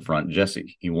wants to confront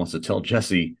Jesse. He wants to tell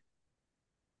Jesse,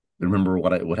 remember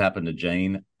what happened to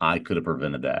Jane? I could have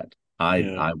prevented that.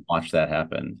 yeah, I watched that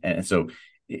happen, and so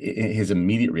his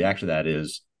immediate reaction to that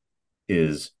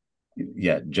is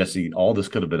yeah, Jesse, all this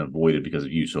could have been avoided because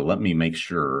of you. So let me make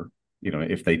sure,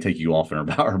 if they take you off and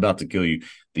are about to kill you,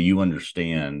 that you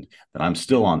understand that I'm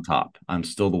still yeah. on top. I'm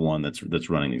still the one that's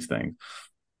running these things.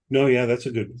 No, yeah, that's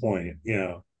a good point.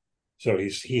 So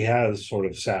he has sort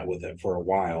of sat with it for a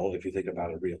while, if you think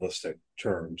about it realistic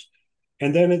terms.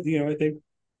 And then I think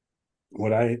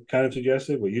what I kind of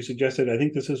suggested, what you suggested, I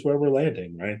think this is where we're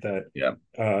landing, right? That Yeah,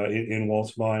 in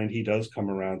Walt's mind, he does come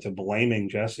around to blaming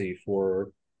Jesse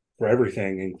for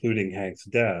everything, including Hank's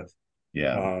death.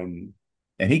 yeah, Um,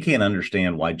 and he can't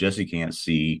understand why Jesse can't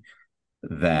see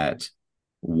that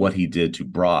what he did to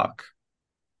Brock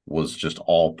was just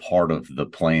all part of the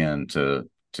plan to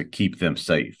keep them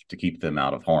safe, to keep them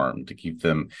out of harm, to keep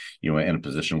them, in a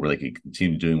position where they could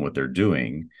continue doing what they're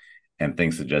doing, and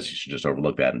thinks that Jesse should just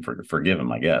overlook that and forgive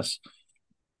him, I guess.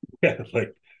 yeah,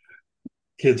 like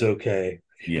kid's okay.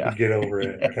 Yeah. and get over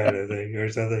it kind of thing or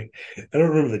something. I don't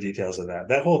remember the details of that.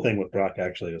 That whole thing with Brock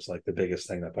actually was like the biggest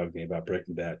thing that bugged me about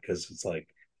Breaking Bad because it's like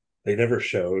they never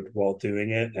showed Walt doing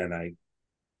it, and I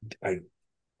I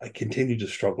continue to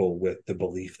struggle with the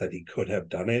belief that he could have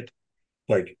done it,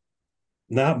 like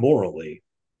not morally,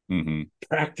 Hmm.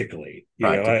 practically.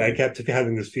 I Practically. kept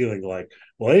having this feeling like,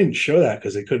 well, I didn't show that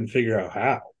because they couldn't figure out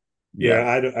how. Yeah.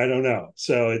 I don't know.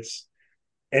 So it's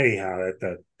anyhow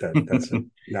that's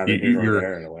not a here nor you're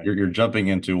there in a way. you're jumping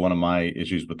into one of my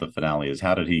issues with the finale is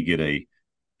how did he get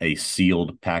a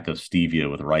sealed pack of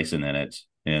stevia with ricin in it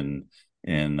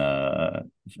in uh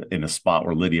in a spot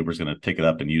where Lydia was going to pick it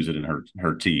up and use it in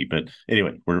her tea. But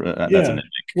anyway, we're that's a Yeah.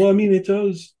 nitpick. Well, I mean, it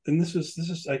does, and this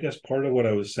is I guess part of what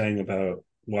I was saying about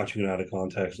watching it out of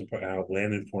context and how it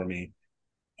landed for me.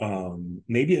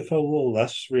 Maybe it felt a little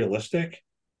less realistic,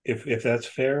 if that's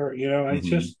fair. It's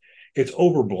Hmm. just it's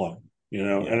overblown,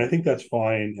 and Yeah. I think that's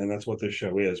fine, and that's what this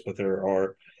show is. But there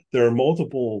are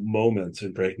multiple moments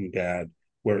in Breaking Bad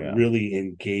where it Yeah. really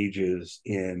engages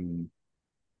in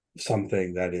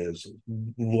something that is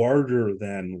larger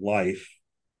than life,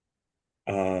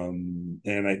 and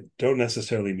I don't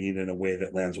necessarily mean in a way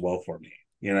that lands well for me,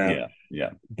 Yeah.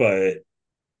 Yeah. but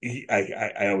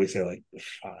I always say like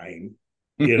fine,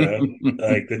 you know,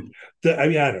 like I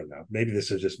mean I don't know. Maybe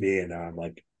this is just me, and now I'm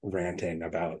like ranting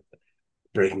about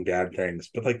Breaking Bad things,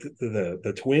 but like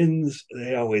the twins,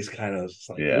 they always kind of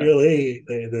like Yeah. really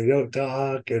they don't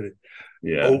talk and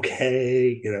Yeah.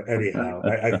 okay, Anyhow,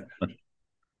 I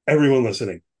everyone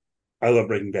listening, I love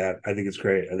Breaking Bad. I think it's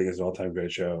great. I think it's an all time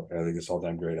great show. I think it's all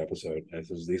time great episode.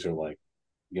 These are like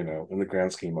in the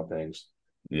grand scheme of things,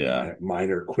 Yeah.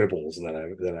 minor quibbles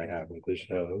that I have with the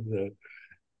show.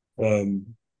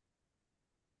 Um,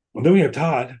 and then we have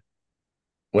Todd.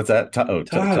 What's that? Todd.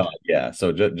 Todd. Yeah.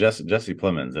 So Jesse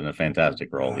Plemons in a fantastic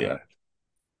role. Yeah.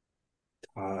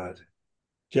 God. Todd.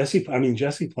 Jesse. I mean,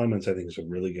 Jesse Plemons, I think, is a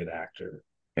really good actor,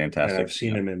 and Fantastic. I've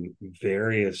seen Yeah. him in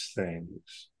various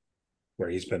things where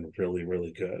he's been really,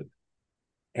 really good.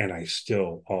 And I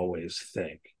still always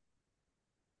think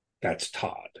that's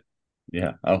Todd.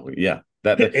 Yeah. Oh, yeah.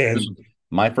 That this And was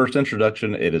my first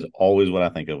introduction. It is always what I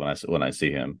think of when I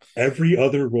see him. every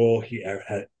other role he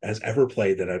has ever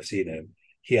played that I've seen him,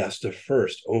 he has to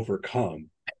first overcome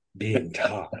being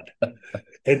Todd.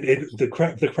 And the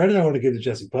credit I want to give to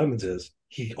Jesse Plemons is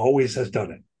he always has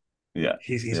done it. Yeah.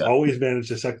 He's Yeah. always managed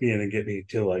to suck me in and get me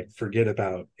to like forget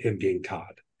about him being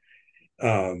Todd.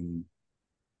 Um,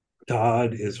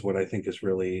 Todd is what I think is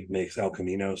really makes El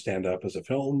Camino stand up as a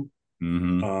film.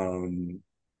 Hmm. Um,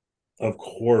 of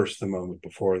course, the moment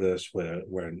before this,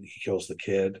 when he kills the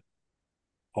kid,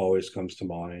 always comes to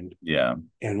mind. Yeah.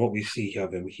 And what we see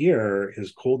of him here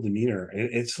is cold demeanor.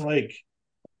 It's like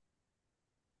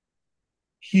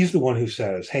he's the one who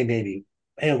says, hey,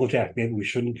 Uncle Jack, maybe we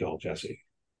shouldn't kill Jesse.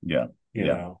 Yeah.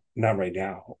 Yeah. Not right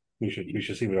now. We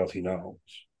should see what else he knows.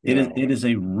 It is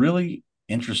a really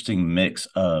interesting mix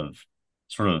of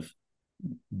sort of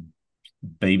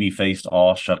baby faced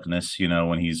awe shuckness,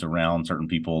 when he's around certain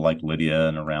people like Lydia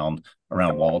and around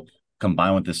Walt,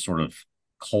 combined with this sort of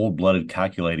cold blooded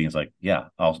calculating. It's like, yeah,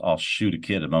 I'll shoot a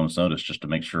kid at a moment's notice just to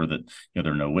make sure that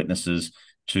there are no witnesses.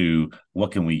 To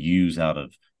what can we use out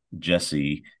of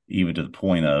Jesse, even to the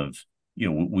point of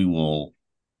we will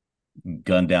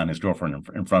gun down his girlfriend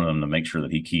in front of him to make sure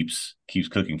that he keeps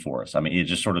cooking for us. I mean, it's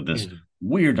just sort of this Mhm.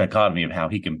 weird dichotomy of how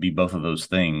he can be both of those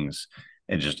things.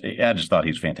 I just thought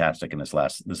he's fantastic in this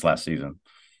last season.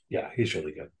 Yeah, he's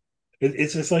really good.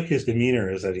 It's like his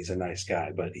demeanor is that he's a nice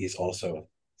guy, but he's also a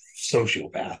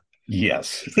sociopath.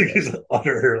 Yes. Like Yes. he's an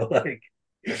utter like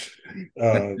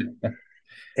um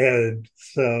and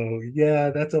so yeah,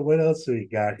 that's what else we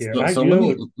got here. So I so you let know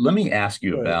me what let me ask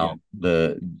you go ahead, yeah.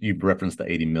 about you referenced the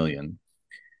 80 million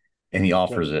and he Right,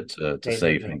 offers it to right,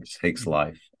 save right. Hake's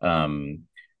life.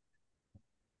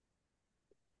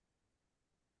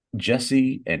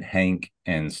 Jesse and Hank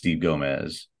and Steve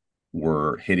Gomez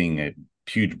were hitting a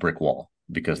huge brick wall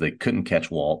because they couldn't catch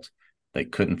Walt. They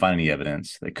couldn't find any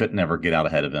evidence. They couldn't ever get out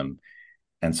ahead of him.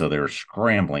 And so they were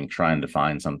scrambling, trying to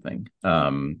find something.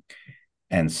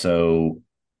 And so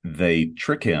they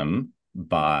trick him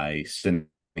by sending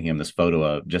him this photo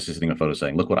of Jesse sending a photo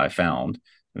saying, "Look what I found."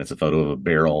 And it's a photo of a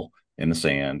barrel in the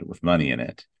sand with money in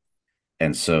it.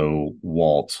 And so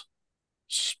Walt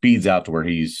speeds out to where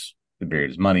he's buried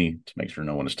his money to make sure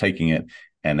no one is taking it,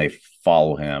 and they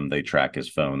follow him. They track his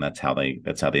phone. That's how they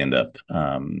end up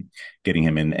getting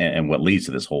him in, and what leads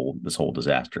to this whole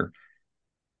disaster.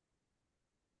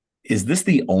 Is this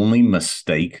the only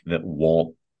mistake that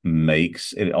Walt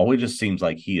makes? It always just seems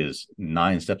like he is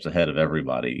 9 steps ahead of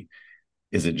everybody.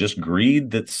 is it just greed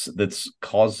that's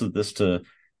caused this to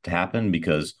happen?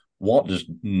 Because Walt just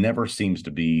never seems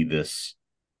to be this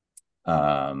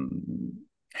um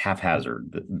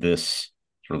haphazard, this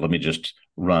sort of let me just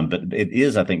run. But it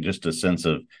is, I think, just a sense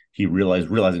of he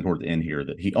realizing toward the end here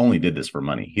that he only did this for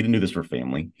money. He didn't do this for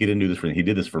family. He didn't do this for, he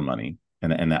did this for money.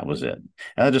 And that was it. And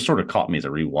that just sort of caught me as I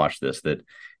rewatched this, that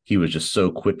he was just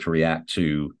so quick to react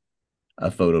to a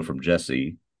photo from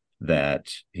Jesse that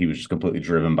he was just completely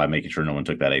driven by making sure no one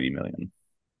took that 80 million.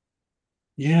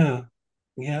 Yeah,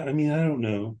 yeah. I mean, I don't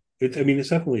know. I mean, it's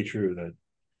definitely true that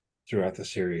throughout the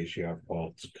series, you have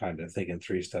Walt kind of thinking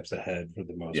three steps ahead for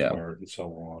the most Yeah. part, and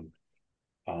so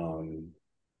on. Um,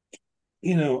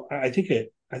 I think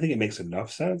it makes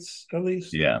enough sense at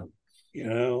least. Yeah.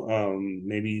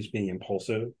 Maybe he's being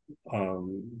impulsive,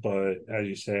 but as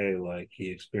you say, like he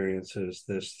experiences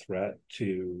this threat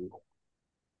to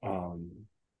um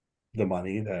the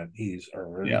money that he's Yeah.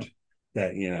 earned,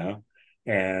 that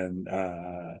and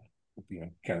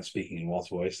kind of speaking in Walt's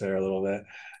voice there a little bit,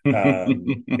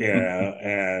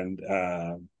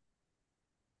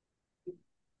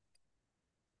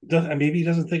 and maybe he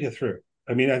doesn't think it through.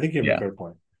 I mean, I think you have a Yeah. fair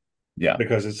point, Yeah.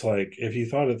 because it's like if you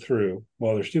thought it through,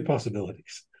 well, there's two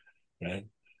possibilities, right?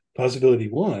 Possibility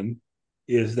one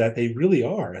is that they really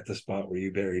are at the spot where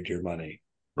you buried your money.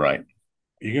 Right.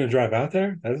 You're going to drive out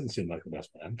there? That doesn't seem like the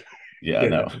best plan. Yeah. you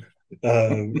No.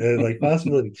 know, and like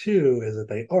possibility two is that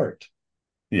they aren't.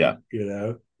 Yeah. You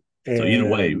know, So and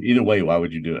either way, why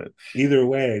would you do it? either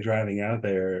way, driving out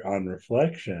there on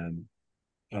reflection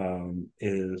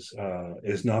is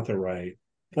not the right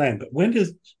plan. But when do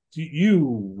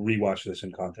you rewatch this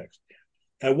in context?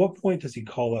 At what point does he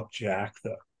call up Jack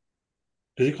though?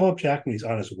 Does he call up Jack when he's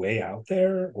on his way out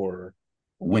there, or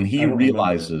When I he don't remember.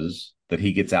 realizes that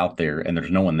he gets out there and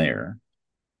there's no one there,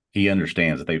 he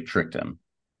understands that they've tricked him.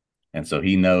 And so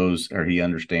he knows, or he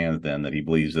understands then, that he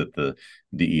believes that the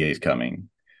DEA is coming.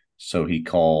 So he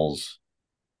calls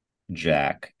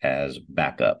Jack as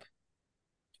backup.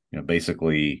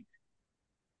 Basically,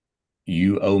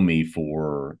 you owe me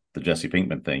for the Jesse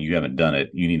Pinkman thing. You haven't done it.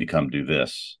 You need to come do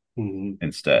this Mm-hmm.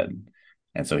 instead.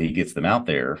 And so he gets them out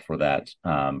there for that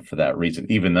reason.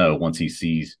 Even though once he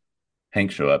sees Hank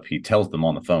show up, he tells them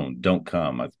on the phone, "Don't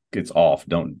come. It's off.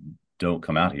 Don't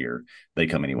come out here." They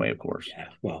come anyway, of course. Yeah,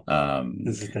 well, Um,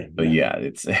 this is the thing. but Yeah. yeah,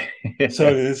 it's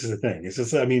So this is the thing. It's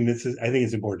just, I mean, this is. I think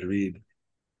it's important to read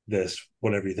this,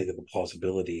 whatever you think of the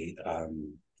plausibility.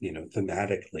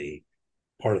 Thematically,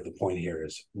 part of the point here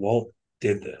is Walt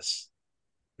did this,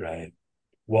 right?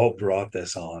 Walt brought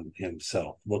this on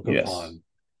himself. Look yes, upon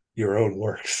your own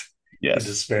works in yes,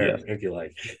 despair, yes, if you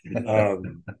like.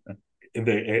 Um,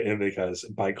 and because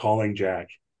by calling Jack,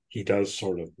 he does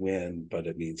sort of win, but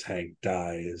it means Hank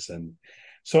dies. And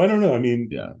so I don't know. I mean,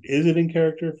 yeah, is it in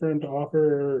character for him to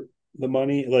offer the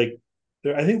money? Like,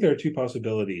 I think there are two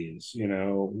possibilities.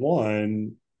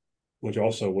 One, which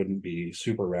also wouldn't be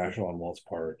super rational on Walt's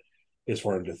part, is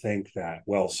for him to think that,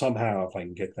 well, somehow if I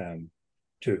can get them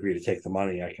to agree to take the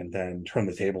money, I can then turn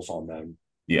the tables on them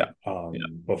yeah, yeah,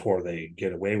 before they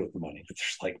get away with the money. But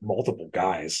there's like multiple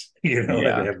guys, that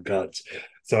yeah. have guts.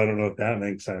 So I don't know if that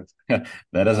makes sense. That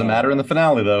doesn't matter in the Um,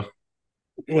 finale, though.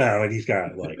 well, and he's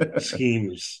got like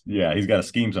schemes. Yeah, he's got to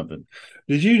scheme something.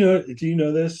 Did you know? Do you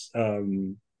know this?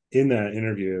 In that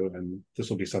interview, and this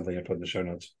will be something I put in the show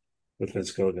notes with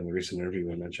Vince Gilligan, the recent interview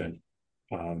I mentioned.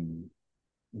 Um,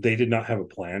 they did not have a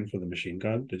plan for the machine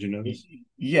gun. Did you know this?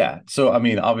 Yeah. So, I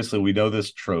mean, obviously, we know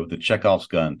this trope, the Chekhov's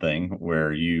gun thing,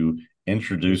 where you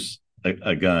introduce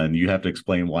a gun, you have to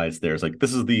explain why it's there. It's like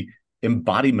this is the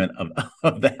embodiment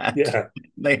of that. Yeah,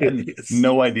 They had it is.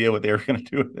 no idea what they were going to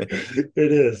do with it.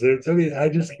 It is. I mean, I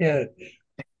just can't.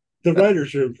 The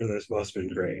writers' room for this must have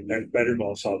been great. And Better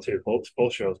Call Saul too. Both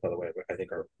shows, by the way, I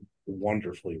think are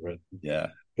wonderfully written. Yeah.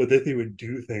 But that they would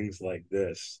do things like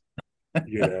this,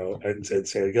 and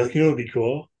say, like, it'd be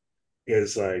cool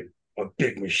is like a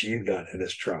big machine gun in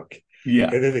his trunk,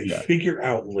 Yeah. and then they Yeah. figure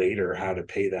out later how to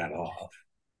pay that off.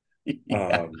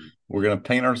 Yeah. We're going to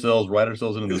paint ourselves, write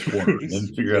ourselves into this corner, and then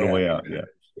figure out a Yeah. way out.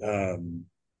 Yeah. Um,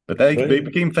 But but they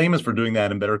became famous for doing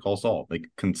that in Better Call Saul. They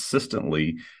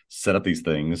consistently set up these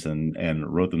things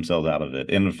and wrote themselves out of it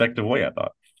in an effective way, I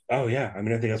thought. oh yeah, I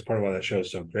mean, I think that's part of why that show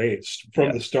is so great. From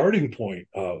Yeah. the starting point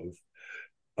of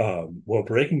well,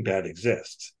 Breaking Bad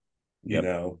exists. You Yep.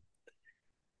 know,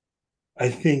 I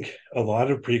think a lot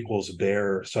of prequels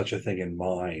bear such a thing in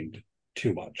mind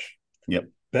too much. Yep.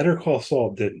 Better Call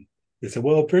Saul didn't. They said,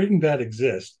 well, Breaking Bad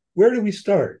exists. Where do we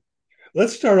start?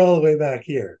 Let's start all the way back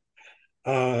here.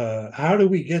 How do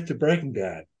we get to Breaking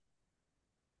Bad?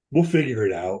 We'll figure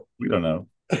it out. We don't know.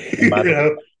 We'll you magically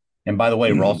know, And by the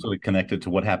way, we're also connected to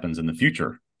what happens in the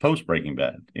future post Breaking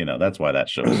Bad. That's why that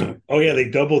show is so Oh yeah, good. they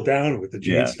doubled down with the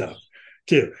Gene Yeah. stuff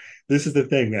too. This is the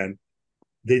thing, man.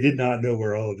 They did not know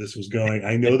where all of this was going.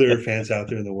 I know there are fans out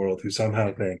there in the world who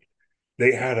somehow think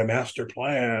they had a master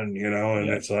plan, and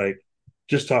Yeah. it's like,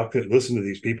 just listen to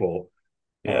these people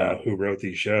Yeah. who wrote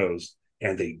these shows,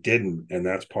 and they didn't, and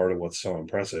that's part of what's so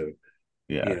impressive.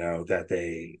 Yeah. That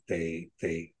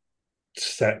they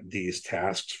set these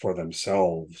tasks for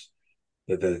themselves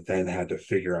that they then had to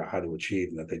figure out how to achieve,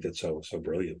 and that they did so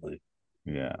brilliantly.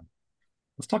 Yeah.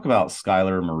 Let's talk about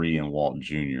Skylar, Marie, and Walt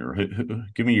Jr.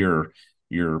 Give me your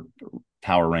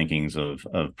power rankings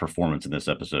of performance in this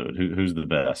episode. Who's the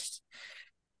best?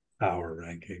 Power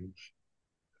rankings.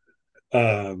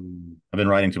 Um, I've been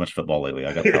writing too much football lately.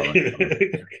 I got power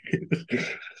rankings.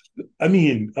 I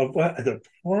mean, of what the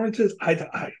performances? God,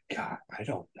 I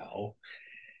don't know.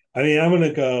 I mean, I'm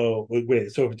gonna go.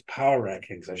 Wait, so if it's power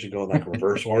rankings, I should go in like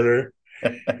reverse order,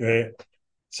 right?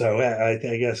 So I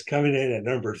guess coming in at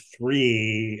number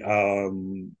three,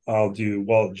 I'll do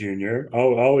Walt Jr.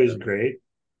 Oh, always great.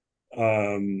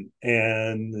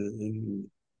 And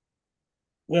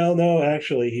well, no,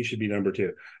 actually, he should be number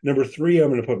two. Number three, I'm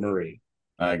going to put Marie.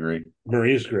 I agree.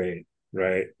 Marie's great,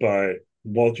 right? But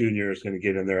Walt Jr. is going to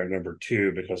get in there at number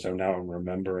two because I'm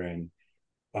remembering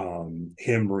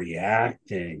him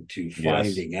reacting to Yes.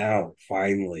 finding out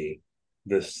finally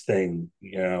this thing,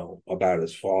 about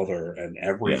his father and Yeah.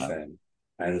 everything,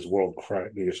 and his world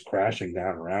just crashing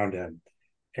down around him.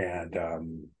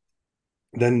 And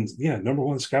then, yeah, number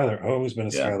one, Skylar. I've always been a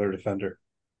Yeah. Skylar defender.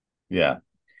 Yeah.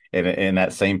 And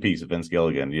that same piece of Vince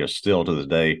Gilligan, still to this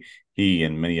day, he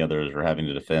and many others are having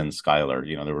to defend Skylar.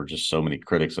 There were just so many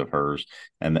critics of hers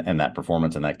and that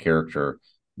performance and that character.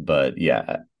 But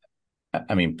yeah,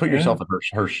 I mean, put Yeah, yourself in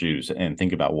her shoes and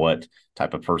think about what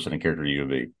type of person and character you would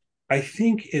be. I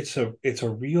think it's a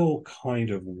real kind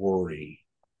of worry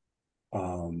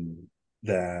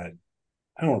that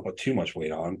I don't want to put too much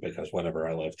weight on because whatever,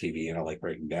 I love TV and I like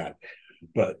Breaking Bad.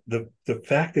 But the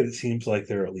fact that it seems like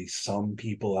there are at least some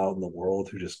people out in the world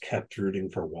who just kept rooting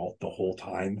for Walt the whole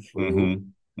time through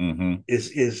Mm-hmm. Mm-hmm.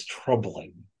 is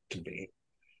troubling to me,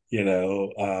 you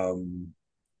know.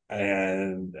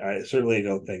 And I certainly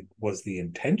don't think was the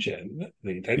intention.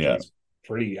 The Yeah. intention's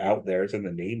pretty out there. It's in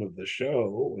the name of the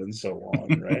show and so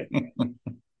on, right?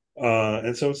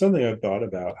 And so it's something I've thought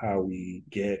about, how we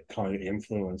get kind of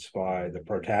influenced by the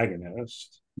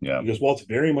protagonist, Yeah. because Walt's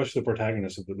very much the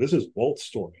protagonist of this is Walt's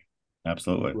story,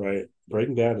 Absolutely. right?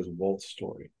 Breaking Bad is Walt's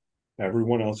story.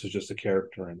 Everyone else is just a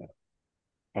character in it.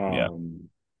 Yeah. Um,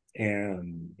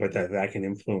 and but that can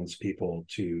influence people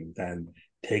to then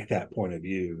take that point of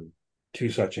view to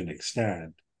such an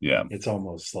extent. Yeah. It's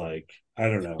almost like, I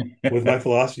don't know. With my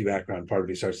philosophy background, part of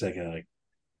me starts thinking like,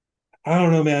 I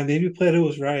don't know, man. Maybe Plato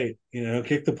was right.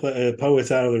 Kick the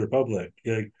poets out of the Republic.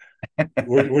 Like,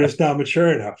 we're just not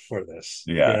mature enough for this.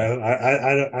 Yeah.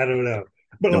 I don't know,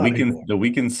 but a lot of people are. That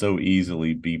we can so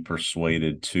easily be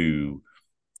persuaded to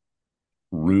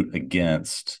root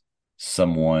against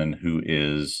someone who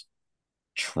is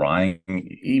trying,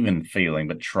 even failing,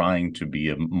 but trying to be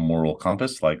a moral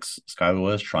compass, like Skylar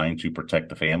was, trying to protect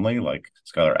the family, like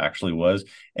Skylar actually was,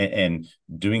 and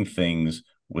doing things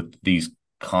with these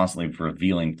constantly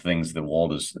revealing things that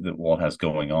Walt has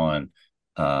going on.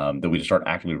 That we just start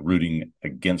actively rooting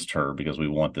against her because we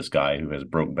want this guy who has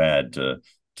broke bad to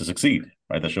succeed.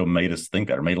 Right? The show made us think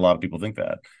that, or made a lot of people think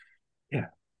that. Yeah,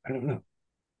 I don't know.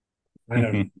 I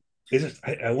don't. It's just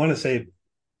I want to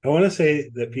say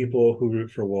that people who root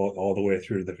for Walt all the way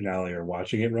through to the finale are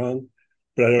watching it wrong,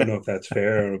 but I don't know if that's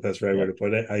fair. I don't know if that's the right way Yeah. to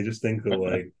put it. I just think that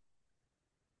like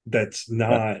that's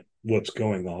not what's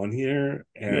going on here.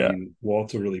 Yeah. And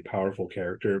Walt's a really powerful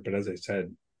character, but as I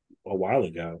said a while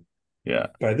ago, Yeah.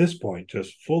 by this point,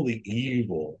 just fully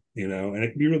evil, and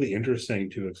it can be really interesting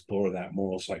to explore that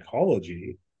moral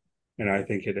psychology. And I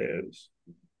think it is.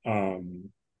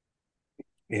 Um,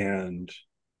 and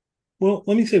well,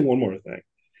 let me say one more thing.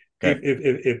 If Okay.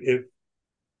 if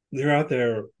they're out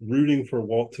there rooting for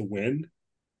Walt to win,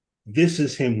 this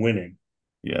is him winning.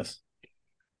 Yes.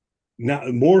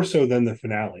 Not more so than the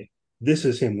finale. This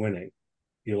is him winning.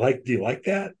 Do you like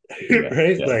that? Yeah.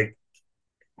 Right? Yeah. Like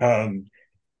um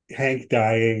Hank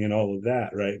dying and all of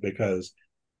that, right? Because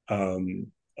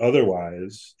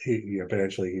otherwise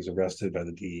potentially he's arrested by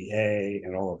the DEA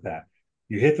and all of that.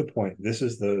 You hit the point. This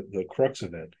is the crux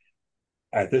of it.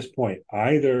 At this point,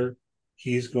 either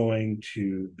he's going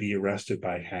to be arrested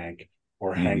by Hank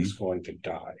or Hank's Mm-hmm. going to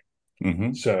die.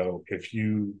 Mm-hmm. So if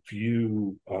you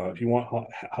want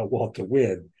Walt to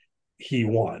win, he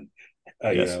won.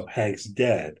 Yes. Hank's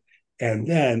dead, and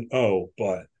then,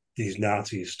 but these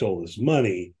Nazis stole his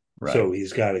money, Right. so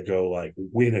he's got to go like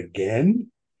win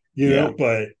again, Yeah.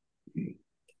 But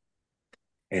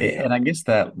And anyhow, I guess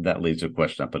that leads to a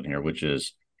question I put in here, which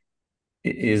is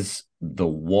the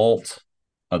Walt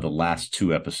of the last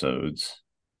two episodes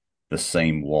the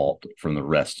same Walt from the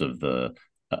rest of the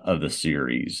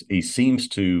series? He seems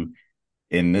to,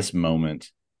 in this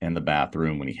moment in the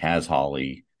bathroom when he has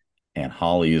Holly, and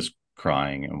Holly is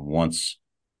crying and wants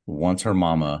her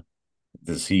mama,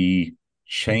 does he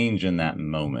change in that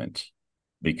moment?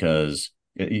 Because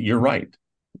you're right,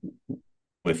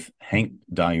 with Hank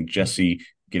dying, Jesse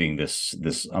getting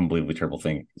this unbelievably terrible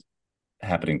thing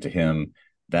happening to him,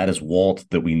 that is Walt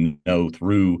that we know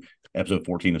through episode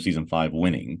 14 of season 5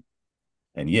 winning.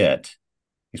 And yet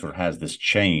he sort of has this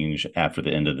change after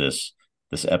the end of this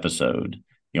episode.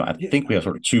 I yeah, think we have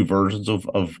sort of two versions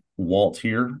of Walt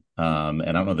here. And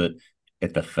I don't know that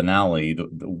at the finale, the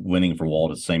winning for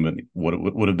Walt is the same with what it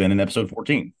would have been in episode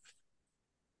 14.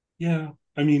 yeah.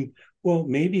 I mean, well,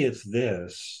 maybe it's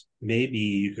this. Maybe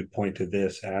you could point to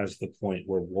this as the point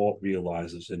where Walt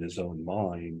realizes in his own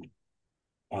mind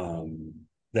um,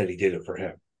 that he did it for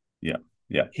him. Yeah.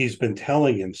 Yeah. He's been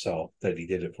telling himself that he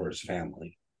did it for his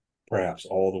family, perhaps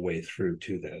all the way through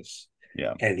to this.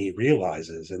 Yeah. And he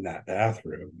realizes in that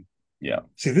bathroom. Yeah.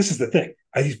 See, this is the thing.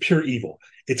 He's pure evil.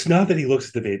 It's not that he looks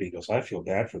at the baby and goes, I feel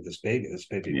bad for this baby. This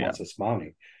baby Yeah. wants its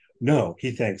mommy. No,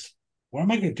 he thinks, what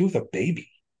am I going to do with a baby?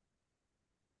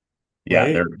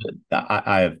 Yeah. Right?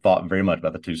 I have thought very much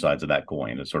about the two sides of that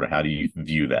coin. It's sort of, how do you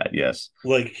view that? Yes.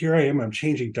 Like, here I am. I'm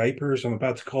changing diapers. I'm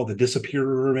about to call the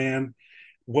disappearer man.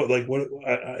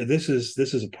 This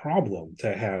is a problem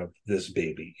to have this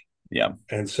baby. Yeah.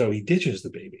 And so he ditches the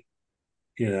baby,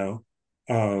 you know?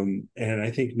 And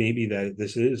I think maybe that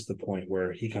this is the point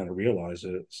where he kind of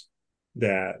realizes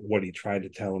that what he tried to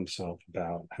tell himself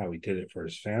about how he did it for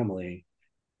his family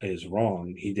is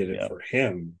wrong. He did it Yeah. for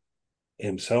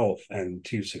himself, and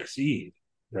to succeed,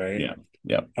 right? Yeah.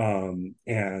 Yeah.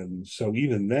 And so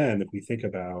even then, if we think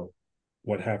about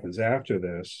what happens after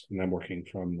this, and I'm working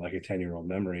from like a 10-year-old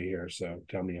memory here, so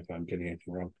tell me if I'm getting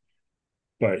anything wrong.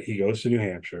 But he goes to New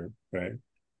Hampshire, right?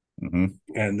 Mm-hmm.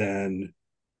 And then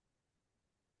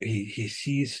he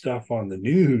sees stuff on the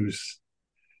news,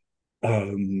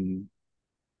 um,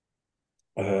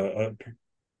 uh,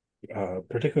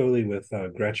 particularly with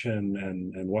Gretchen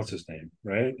and what's his name,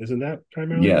 right? Isn't that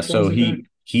primarily Yeah, what so draws him back?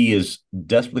 he is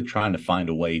desperately trying to find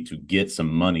a way to get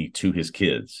some money to his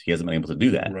kids. He hasn't been able to do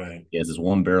that. Right. He has this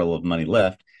one barrel of money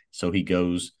left, so he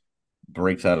goes,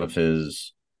 breaks out of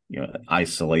his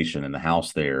isolation in the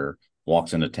house there,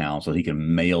 walks into town so he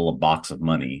can mail a box of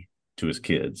money to his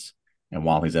kids. And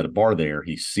while he's at a bar there,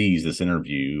 he sees this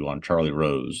interview on Charlie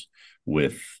Rose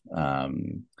with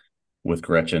with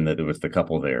Gretchen, that it was the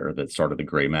couple there that started the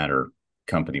Gray Matter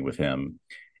company with him,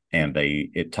 and they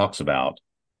talk in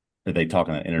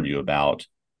that interview about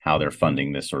how they're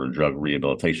funding this sort of drug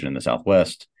rehabilitation in the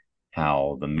Southwest,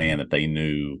 how the man that they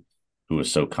knew who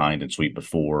was so kind and sweet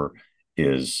before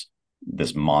is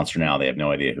this monster now. They have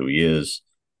no idea who he is.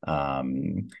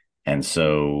 And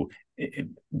so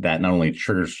that not only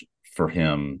triggers for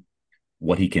him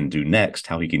what he can do next,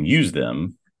 how he can use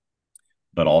them,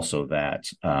 but also that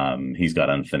he's got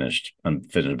unfinished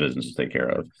business to take care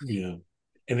of. Yeah.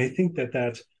 And I think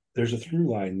there's a through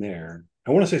line there.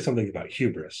 I want to say something about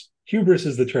hubris. Hubris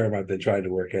is the term I've been trying to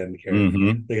work in here,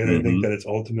 Mm-hmm. because I think Mm-hmm. that it's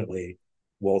ultimately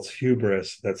Walt's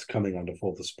hubris that's coming onto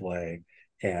full display.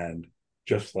 And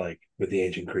just like with the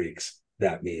ancient Greeks,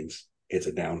 that means it's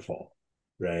a downfall,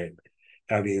 right?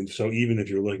 I mean, so even if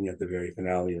you're looking at the very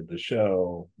finale of the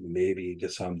show, maybe to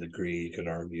some degree you could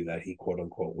argue that he quote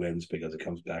unquote wins because it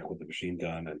comes back with the machine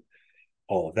gun and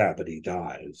all of that, but he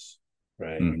dies,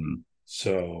 right? Mm-hmm.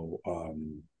 So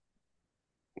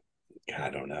I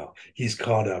don't know. He's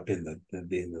caught up in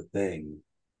the thing,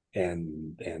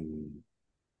 and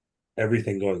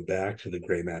everything going back to the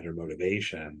gray matter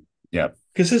motivation. Yeah.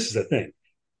 Because this is the thing.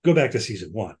 Go back to season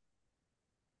 1.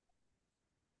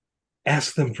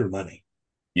 Ask them for money.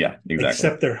 Yeah, exactly.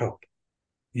 Accept their hope.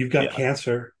 You've got Yeah.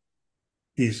 cancer.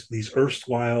 These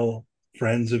erstwhile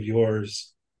friends of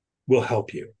yours will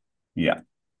help you. Yeah.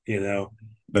 You know,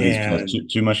 But he's has and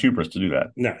too much hubris to do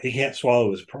that. no, he can't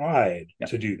swallow his pride Yeah.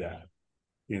 to do that.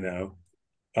 You know,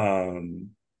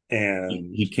 um,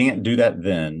 and He can't do that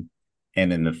then.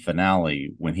 And in the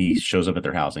finale, when he shows up at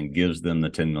their house and gives them the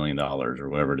 $10 million or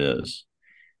whatever it is,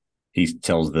 he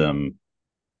tells them,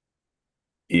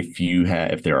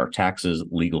 if there are taxes,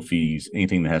 legal fees,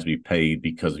 anything that has to be paid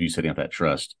because of you setting up that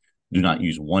trust, do not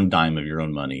use one dime of your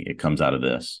own money. It comes out of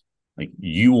this. Like,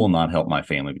 you will not help my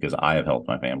family because I have helped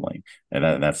my family.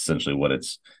 And that's essentially what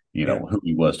Yeah, who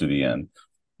he was to the end.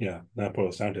 yeah, that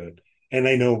boils down to it. And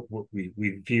I know we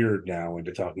veered now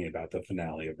into talking about the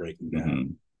finale of Breaking Bad, Hmm.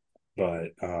 but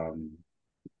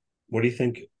what do you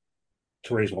think?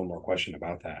 To raise one more question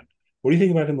about that, what do you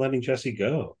think about him letting Jesse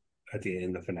go at the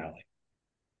end of the finale?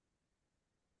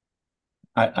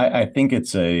 I think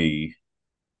it's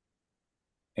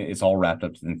all wrapped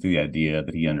up into the idea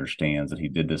that he understands that he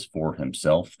did this for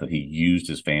himself, that he used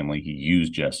his family, he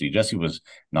used Jesse. Jesse was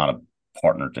not a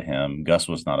partner to him. Gus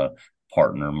was not a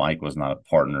partner. Mike was not a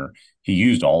partner. He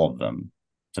used all of them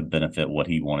to benefit what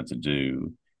he wanted to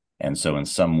do. And so, in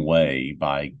some way,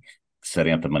 by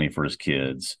setting up the money for his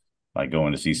kids, by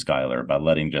going to see Skylar, by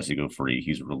letting Jesse go free,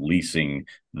 he's releasing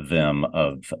them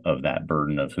of that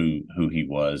burden of who he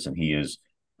was, and he is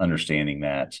understanding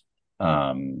that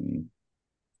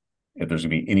if there's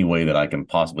going to be any way that I can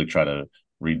possibly try to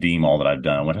redeem all that I've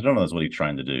done, which I don't know that's what he's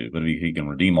trying to do, but if he can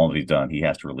redeem all that he's done, he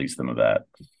has to release them of that.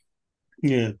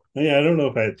 Yeah, yeah. I don't know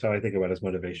if that's how I think about his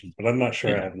motivations, but I'm not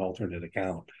sure I Yeah. have an alternate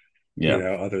account. Yeah.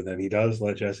 Other than he does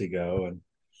let Jesse go, and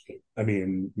I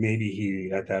mean, maybe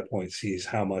he at that point sees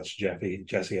how much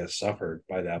Jesse has suffered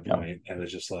by that Yeah. point, and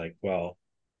is just like, well,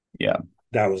 Yeah.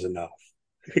 that was enough.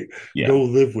 Yeah. Go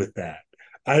live with that.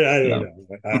 I don't Yeah. know.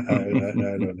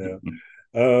 I don't know.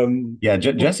 Um, Yeah.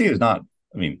 but Jesse is not,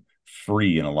 I mean,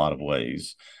 free in a lot of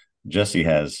ways. Jesse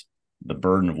has the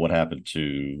burden of what happened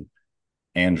to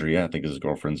Andrea, I think is his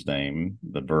girlfriend's name,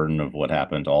 the burden of what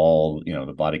happened, all,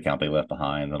 the body count they left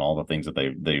behind and all the things that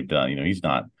they've done. He's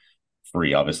not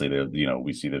free. Obviously,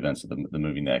 we see the events of the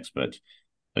movie next, but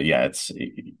yeah, it's,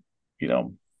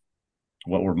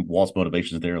 what were Walt's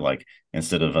motivations there? Like,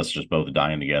 instead of us just both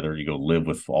dying together, you go live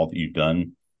with all that you've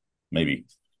done. Maybe.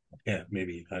 yeah,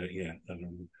 maybe. Yeah, I don't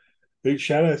know. Big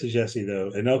shout out to Jesse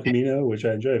though, and El Camino, which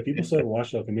I enjoy. If people still haven't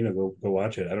watched El Camino, go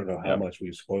watch it. I don't know how Yeah. much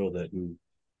we've spoiled it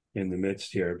in the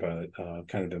midst here, but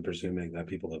kind of been presuming that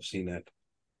people have seen it.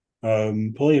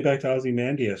 Pulling it back to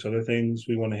Ozymandias, other things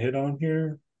we want to hit on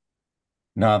here?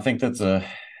 No, I think that's a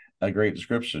great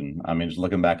description. I mean, just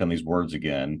looking back on these words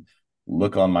again,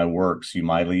 look on my works, you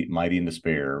mighty in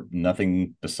despair.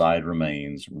 Nothing beside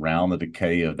remains round the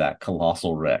decay of that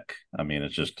colossal wreck. I mean,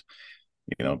 it's just,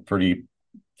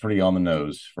 pretty on the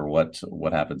nose for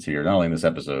what happens here, not only in this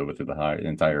episode, but through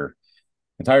the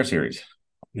entire series.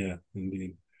 Yeah,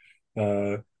 indeed.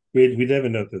 Uh, we never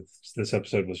know that this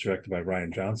episode was directed by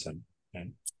Ryan Johnson,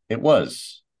 and It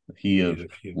was. He he of did a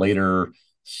few. later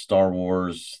Star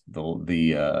Wars,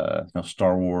 the no,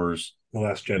 Star Wars The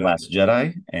Last Jedi. Last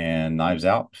Jedi and Knives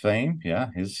Out fame. Yeah,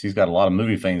 he's got a lot of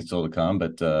movie fame still to come,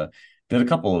 but did a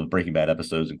couple of Breaking Bad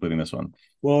episodes, including this one.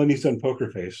 Well, and he's done Poker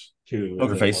Face too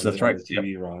Poker Face, that's on right. the Yep.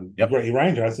 TV run. Yep.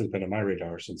 Ryan Johnson's been on my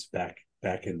radar since back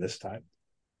in this time.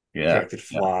 Yeah. Directed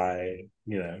Yeah. Fly.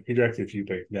 He directed a few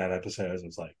bad episodes.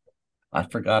 It's like I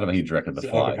forgot about he directed The he's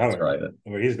an up Fly. and That's comer. right. I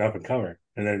mean, he's an up and comer.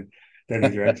 And then he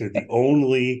directed the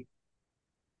only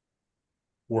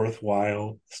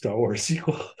worthwhile Star Wars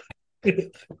sequel.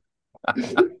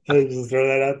 Just throw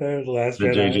that out there. The Last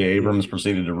The J.J. Jedi. Abrams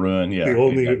proceeded to ruin. The Yeah,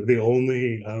 only exactly. the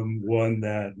only one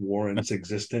that warrants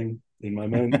existing in my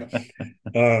mind.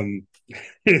 Um,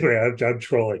 anyway, I'm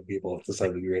trolling people to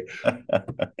some degree,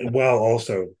 while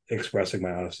also expressing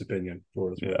my honest opinion for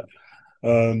what it's worth.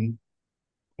 Yeah. Um,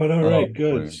 but all Oh right,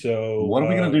 good. boy. So What are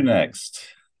we gonna do next?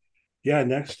 yeah,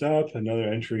 next up, another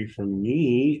entry from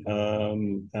me. I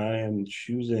am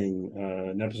choosing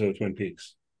an episode of Twin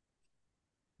Peaks.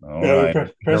 All Now,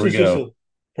 right. Here we go.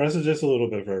 press is just a little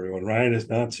bit for everyone. Ryan has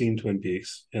not seen Twin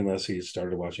Peaks unless he's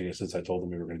started watching it since I told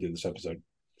him we were going to do this episode.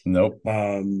 Nope.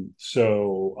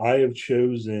 So I have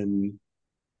chosen.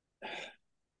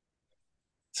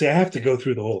 See, I have to go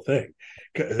through the whole thing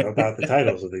about the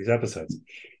titles of these episodes.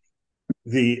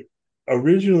 The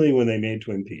Originally when they made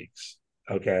Twin Peaks,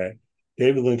 okay,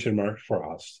 David Lynch and Mark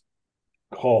Frost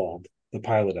called the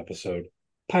pilot episode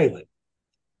Pilot.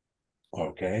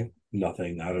 Okay,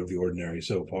 nothing out of the ordinary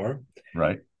so far.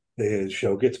 Right. The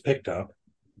show gets picked up.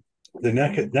 The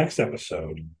next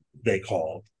episode they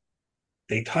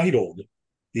titled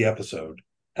the episode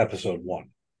one,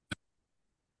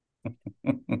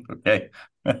 Okay.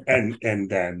 and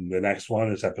then the next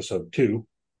one is episode two,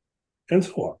 and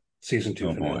so on. Season two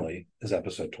Oh boy. finale is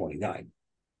episode 29.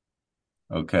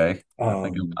 Okay.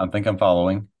 Um, I think I'm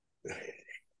following.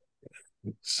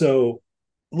 so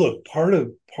look, part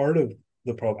of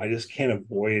the problem, I just can't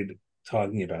avoid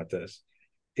talking about this,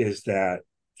 is that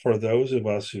for those of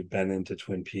us who've been into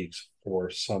Twin Peaks for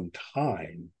some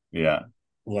time, Yeah.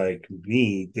 like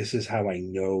me, this is how I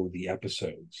know the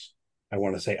episodes. I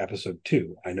want to say episode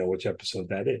two. I know which episode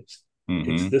that is. It's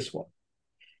Mm-hmm. this one.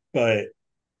 But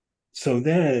So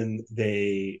then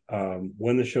they,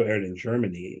 when the show aired in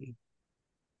Germany,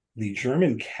 the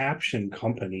German caption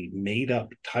company made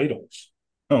up titles.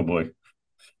 Oh boy.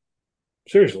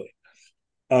 Seriously.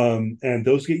 And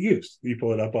those get used. You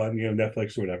pull it up on,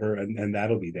 Netflix or whatever, and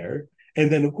that'll be there.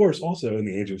 And then, of course, also in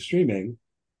the age of streaming,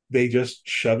 they just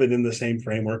shove it in the same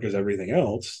framework as everything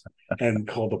else and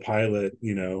call the pilot,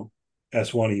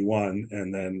 S1E1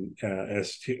 and then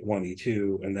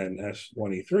S1E2 and then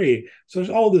S1E3. So there's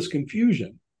all this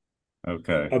confusion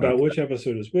Okay. about which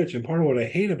episode is which. And part of what I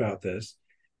hate about this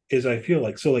is I feel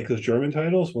like, so like those German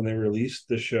titles, when they released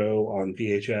the show on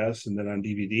VHS and then on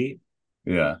DVD,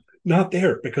 Yeah. not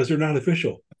there because they're not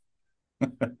official. Oh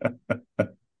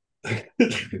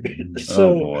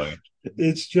So boy.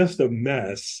 it's just a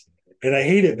mess. And I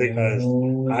hate it because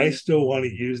I still want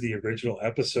to use the original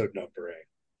episode numbering.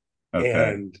 Okay.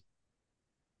 And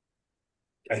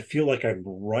I feel like I'm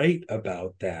right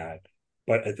about that.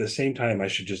 But at the same time, I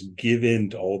should just give in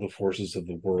to all the forces of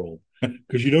the world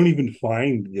because you don't even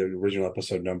find the original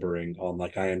episode numbering on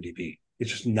like IMDb.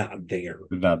 It's just not there.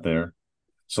 Not there.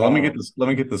 So Um, let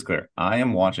me get this clear. I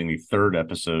am watching the third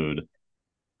episode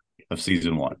of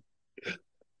season 1.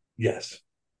 yes,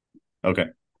 Okay.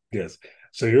 yes.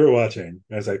 So you're watching,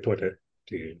 as I put it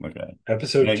to you, Okay.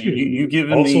 episode Yeah, two, you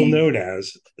given also me. known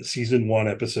as season one,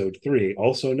 episode three,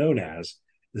 also known as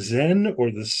Zen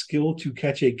or the skill to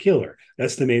catch a killer.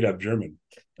 That's the made up German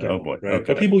Oh term, boy. right?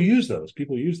 But Okay. people use those.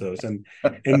 People use those. And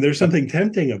there's something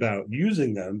tempting about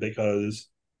using them because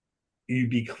you'd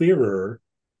be clearer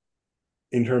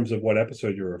in terms of what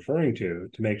episode you're referring to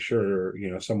make sure,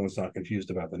 someone's not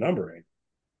confused about the numbering.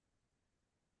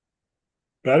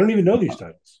 But I don't even know these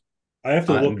titles. I have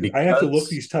to look Because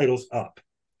these titles up.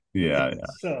 yeah,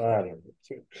 So I don't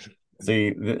know. see,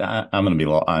 I'm going to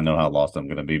be. I know how lost I'm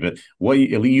going to be, but what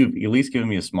you've at least given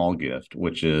me a small gift,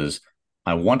 which is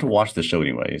I want to watch the show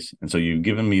anyways, and so you've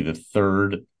given me the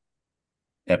third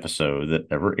episode that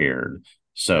ever aired,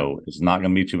 so it's not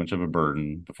going to be too much of a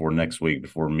burden before next week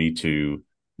before me to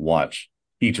watch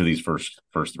each of these first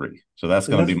three. So that's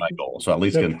And going to that's be my goal. So at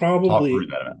least that can talk through probably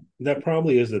that. that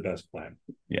probably is the best plan.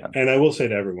 Yeah. And I will say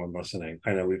to everyone listening,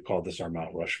 I know we've called this our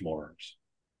Mount Rushmores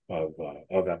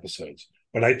of episodes,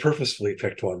 but I purposefully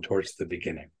picked one towards the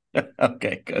beginning.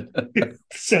 Okay. Good.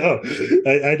 So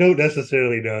I don't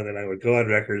necessarily know that I would go on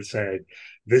record saying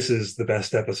this is the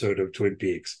best episode of Twin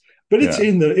Peaks, but Yeah.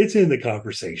 it's in the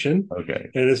conversation, Okay.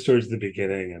 and it's towards the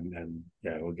beginning, and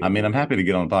yeah, I mean, I'm happy to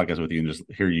get on a podcast with you and just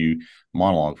hear you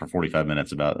monologue for 45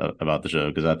 minutes about the show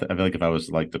because I feel like if I was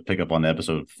like to pick up on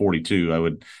episode 42, I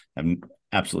would have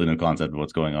absolutely no concept of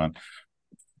what's going on.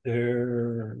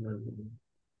 There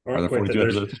Are aren't there quite that. 42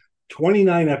 There's episodes?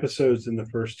 29 episodes in the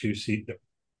first two seasons,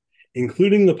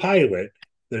 including the pilot.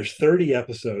 There's 30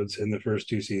 episodes in the first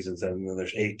two seasons, and then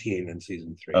there's 18 in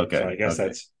season three. So Okay. Okay. I guess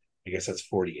that's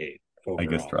 48 I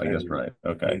guess overall. I guess right.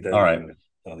 Okay. And then All right.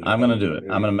 I'll get I'm that. gonna do it.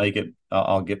 I'm gonna make it.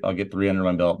 I'll get 3 under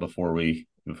my belt before we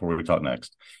talk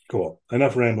next. Cool.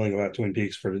 Enough rambling about Twin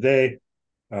Peaks for today.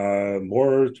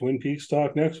 More Twin Peaks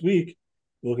talk next week.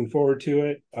 Looking forward to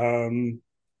it.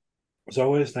 As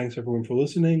always, thanks everyone for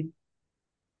listening.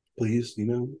 Please,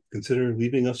 consider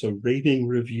leaving us a rating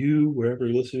review wherever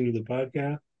you're listening to the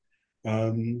podcast.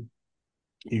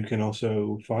 You can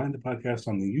also find the podcast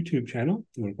on the YouTube channel.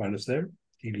 You want to find us there,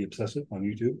 TV Obsessive on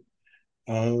YouTube.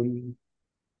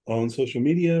 On social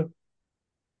media,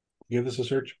 give us a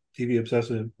search, TV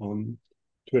Obsessive on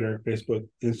Twitter, Facebook,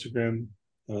 Instagram,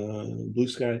 Blue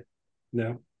Sky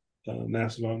now,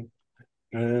 Mastodon.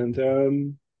 And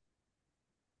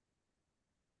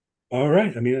all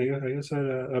right. I mean, I guess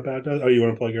that about does. Oh, you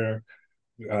want to plug your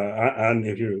on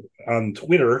if you're on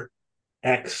Twitter,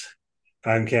 X,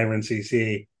 I'm Cameron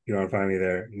CC. You want to find me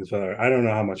there. I don't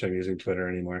know how much I'm using Twitter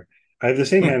anymore. I have the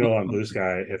same handle on Blue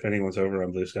Sky. If anyone's over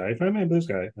on Blue Sky, find me on Blue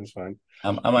Sky. That's fine.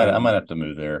 I might have to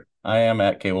move there. I am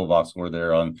at Cable Box. We're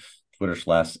there on Twitter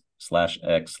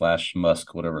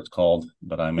 /X/Musk, whatever it's called.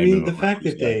 But I I may mean, move the over to fact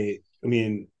Blue that Sky.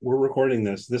 we're recording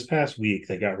this past week,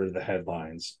 they got rid of the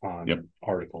headlines Yep. on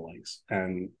article links.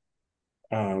 And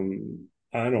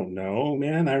I don't know,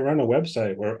 man. I run a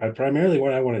website where primarily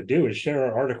what I want to do is share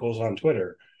our articles on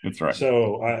Twitter. That's right.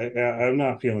 So I'm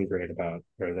not feeling great about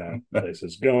where that place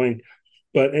is going.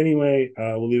 But anyway,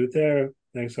 we'll leave it there.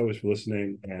 Thanks always for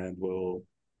listening, and we'll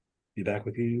be back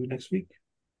with you next week.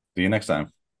 See you next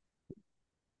time.